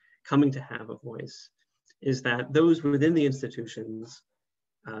 coming to have a voice, is that those within the institutions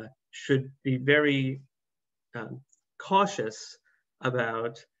should be very cautious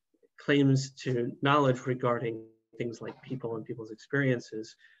about claims to knowledge regarding things like people and people's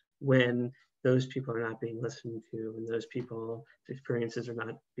experiences when those people are not being listened to, when those people's experiences are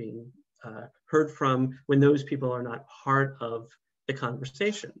not being heard from, when those people are not part of the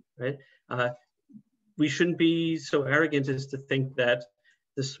conversation, right? We shouldn't be so arrogant as to think that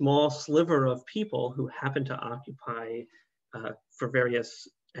the small sliver of people who happen to occupy, for various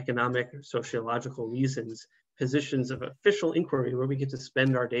economic or sociological reasons, positions of official inquiry where we get to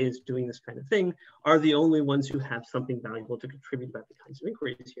spend our days doing this kind of thing, are the only ones who have something valuable to contribute about the kinds of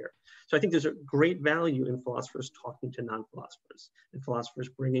inquiries here. So I think there's a great value in philosophers talking to non-philosophers, and philosophers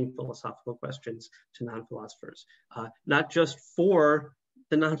bringing philosophical questions to non-philosophers, not just for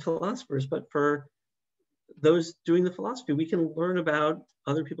the non-philosophers, but for those doing the philosophy. We can learn about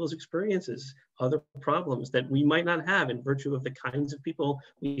other people's experiences, other problems that we might not have in virtue of the kinds of people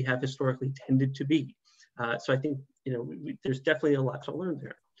we have historically tended to be. So I think there's definitely a lot to learn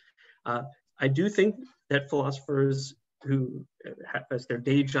there. I do think that philosophers who have as their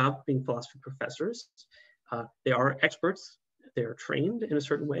day job being philosophy professors, they are experts, they are trained in a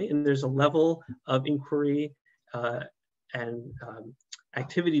certain way, and there's a level of inquiry and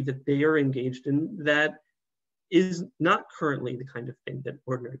activity that they are engaged in that is not currently the kind of thing that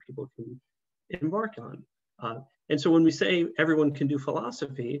ordinary people can embark on. And so when we say everyone can do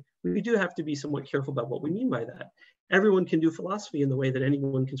philosophy, we do have to be somewhat careful about what we mean by that. Everyone can do philosophy in the way that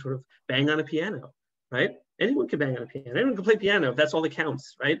anyone can sort of bang on a piano, right? Anyone can bang on a piano, anyone can play piano, if that's all that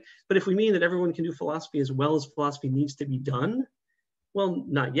counts, right? But if we mean that everyone can do philosophy as well as philosophy needs to be done, well,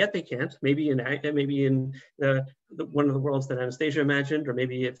 not yet, they can't. Maybe in one of the worlds that Anastasia imagined, or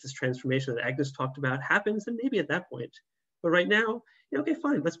maybe if this transformation that Agnes talked about happens, then maybe at that point. But right now, okay,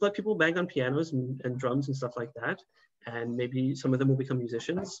 fine, let's let people bang on pianos and drums and stuff like that. And maybe some of them will become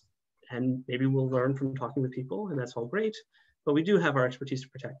musicians, and maybe we'll learn from talking with people, and that's all great. But we do have our expertise to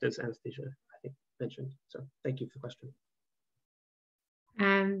protect, as Anastasia, I think, mentioned. So thank you for the question.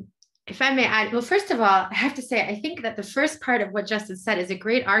 If I may add, well, first of all, I have to say, I think that the first part of what Justin said is a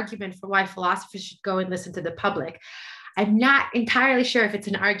great argument for why philosophers should go and listen to the public. I'm not entirely sure if it's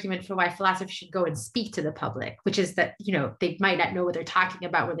an argument for why philosophers should go and speak to the public, which is that, they might not know what they're talking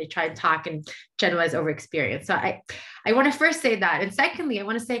about when they try and talk and generalize over experience. So I want to first say that. And secondly, I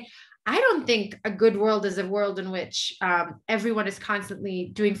want to say, I don't think a good world is a world in which everyone is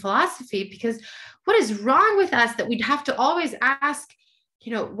constantly doing philosophy, because what is wrong with us that we'd have to always ask,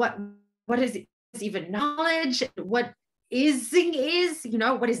 what is even knowledge? What ising is,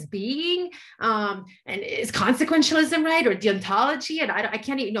 what is being, and is consequentialism right, or deontology? And I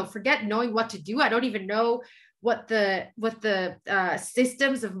can't even forget knowing what to do. I don't even know what the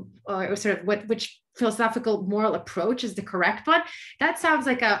systems of, or sort of which philosophical moral approach is the correct one. That sounds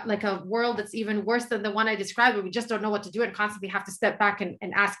like a world that's even worse than the one I described, where we just don't know what to do and constantly have to step back and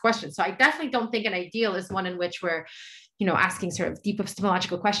ask questions. So I definitely don't think an ideal is one in which we're asking sort of deep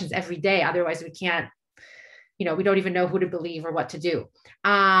epistemological questions every day. Otherwise we can't, we don't even know who to believe or what to do.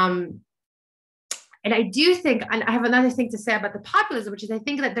 And I do think, and I have another thing to say about the populism, which is I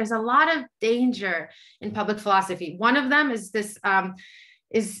think that there's a lot of danger in public philosophy. One of them is this, I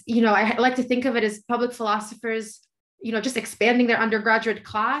like to think of it as public philosophers, just expanding their undergraduate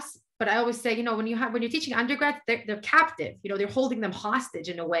class, but I always say, when you're teaching undergrads, they're captive, they're holding them hostage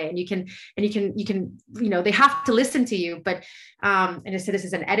in a way, and you can, they have to listen to you. But, and I said, this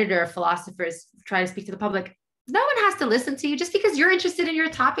is an editor of Philosophers trying to speak to the public. No one has to listen to you. Just because you're interested in your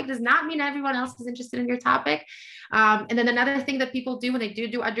topic does not mean everyone else is interested in your topic. And then another thing that people do when they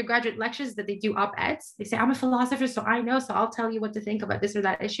do undergraduate lectures is that they do op-eds. They say, I'm a philosopher, so I know, so I'll tell you what to think about this or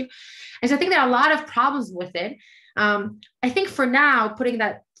that issue. And so I think there are a lot of problems with it. I think for now, putting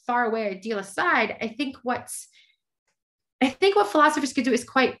that far away ideal aside, I think what philosophers could do is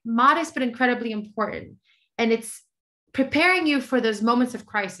quite modest, but incredibly important. And it's preparing you for those moments of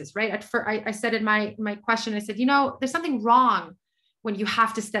crisis, right? I said in my question, I said, there's something wrong when you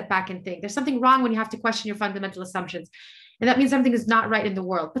have to step back and think. There's something wrong when you have to question your fundamental assumptions. And that means something is not right in the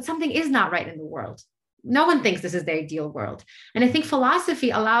world, but something is not right in the world. No one thinks this is the ideal world. And I think philosophy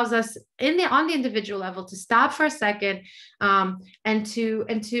allows us on the individual level to stop for a second and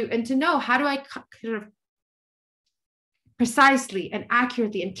to know, how do I kind of precisely and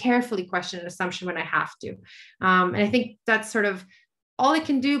accurately and carefully question an assumption when I have to. And I think that's sort of all it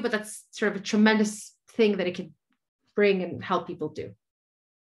can do, but that's sort of a tremendous thing that it can bring and help people do.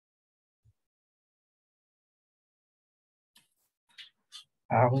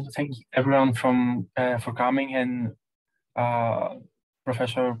 I want to thank everyone for coming, and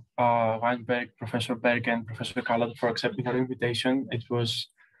Professor Weinberg, Professor Berg, and Professor Callard for accepting our invitation. It was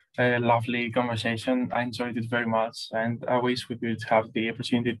a lovely conversation. I enjoyed it very much, and I wish we could have the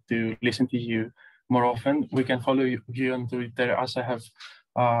opportunity to listen to you more often. We can follow you on Twitter, as I have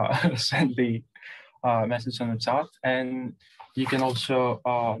sent the message on the chat, and you can also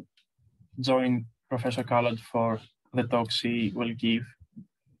join Professor Callard for the talks he will give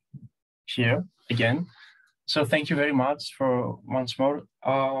here again. So thank you very much for once more.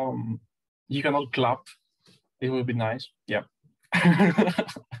 You can all clap. It will be nice. Yeah.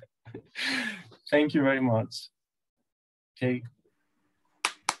 Thank you very much. Okay.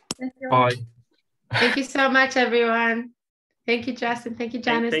 Bye. Thank you so much, everyone. Thank you, Justin. Thank you,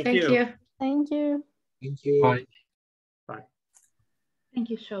 Janice. Thank you. Thank you. Thank you. Bye. Bye. Thank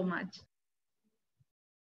you so much.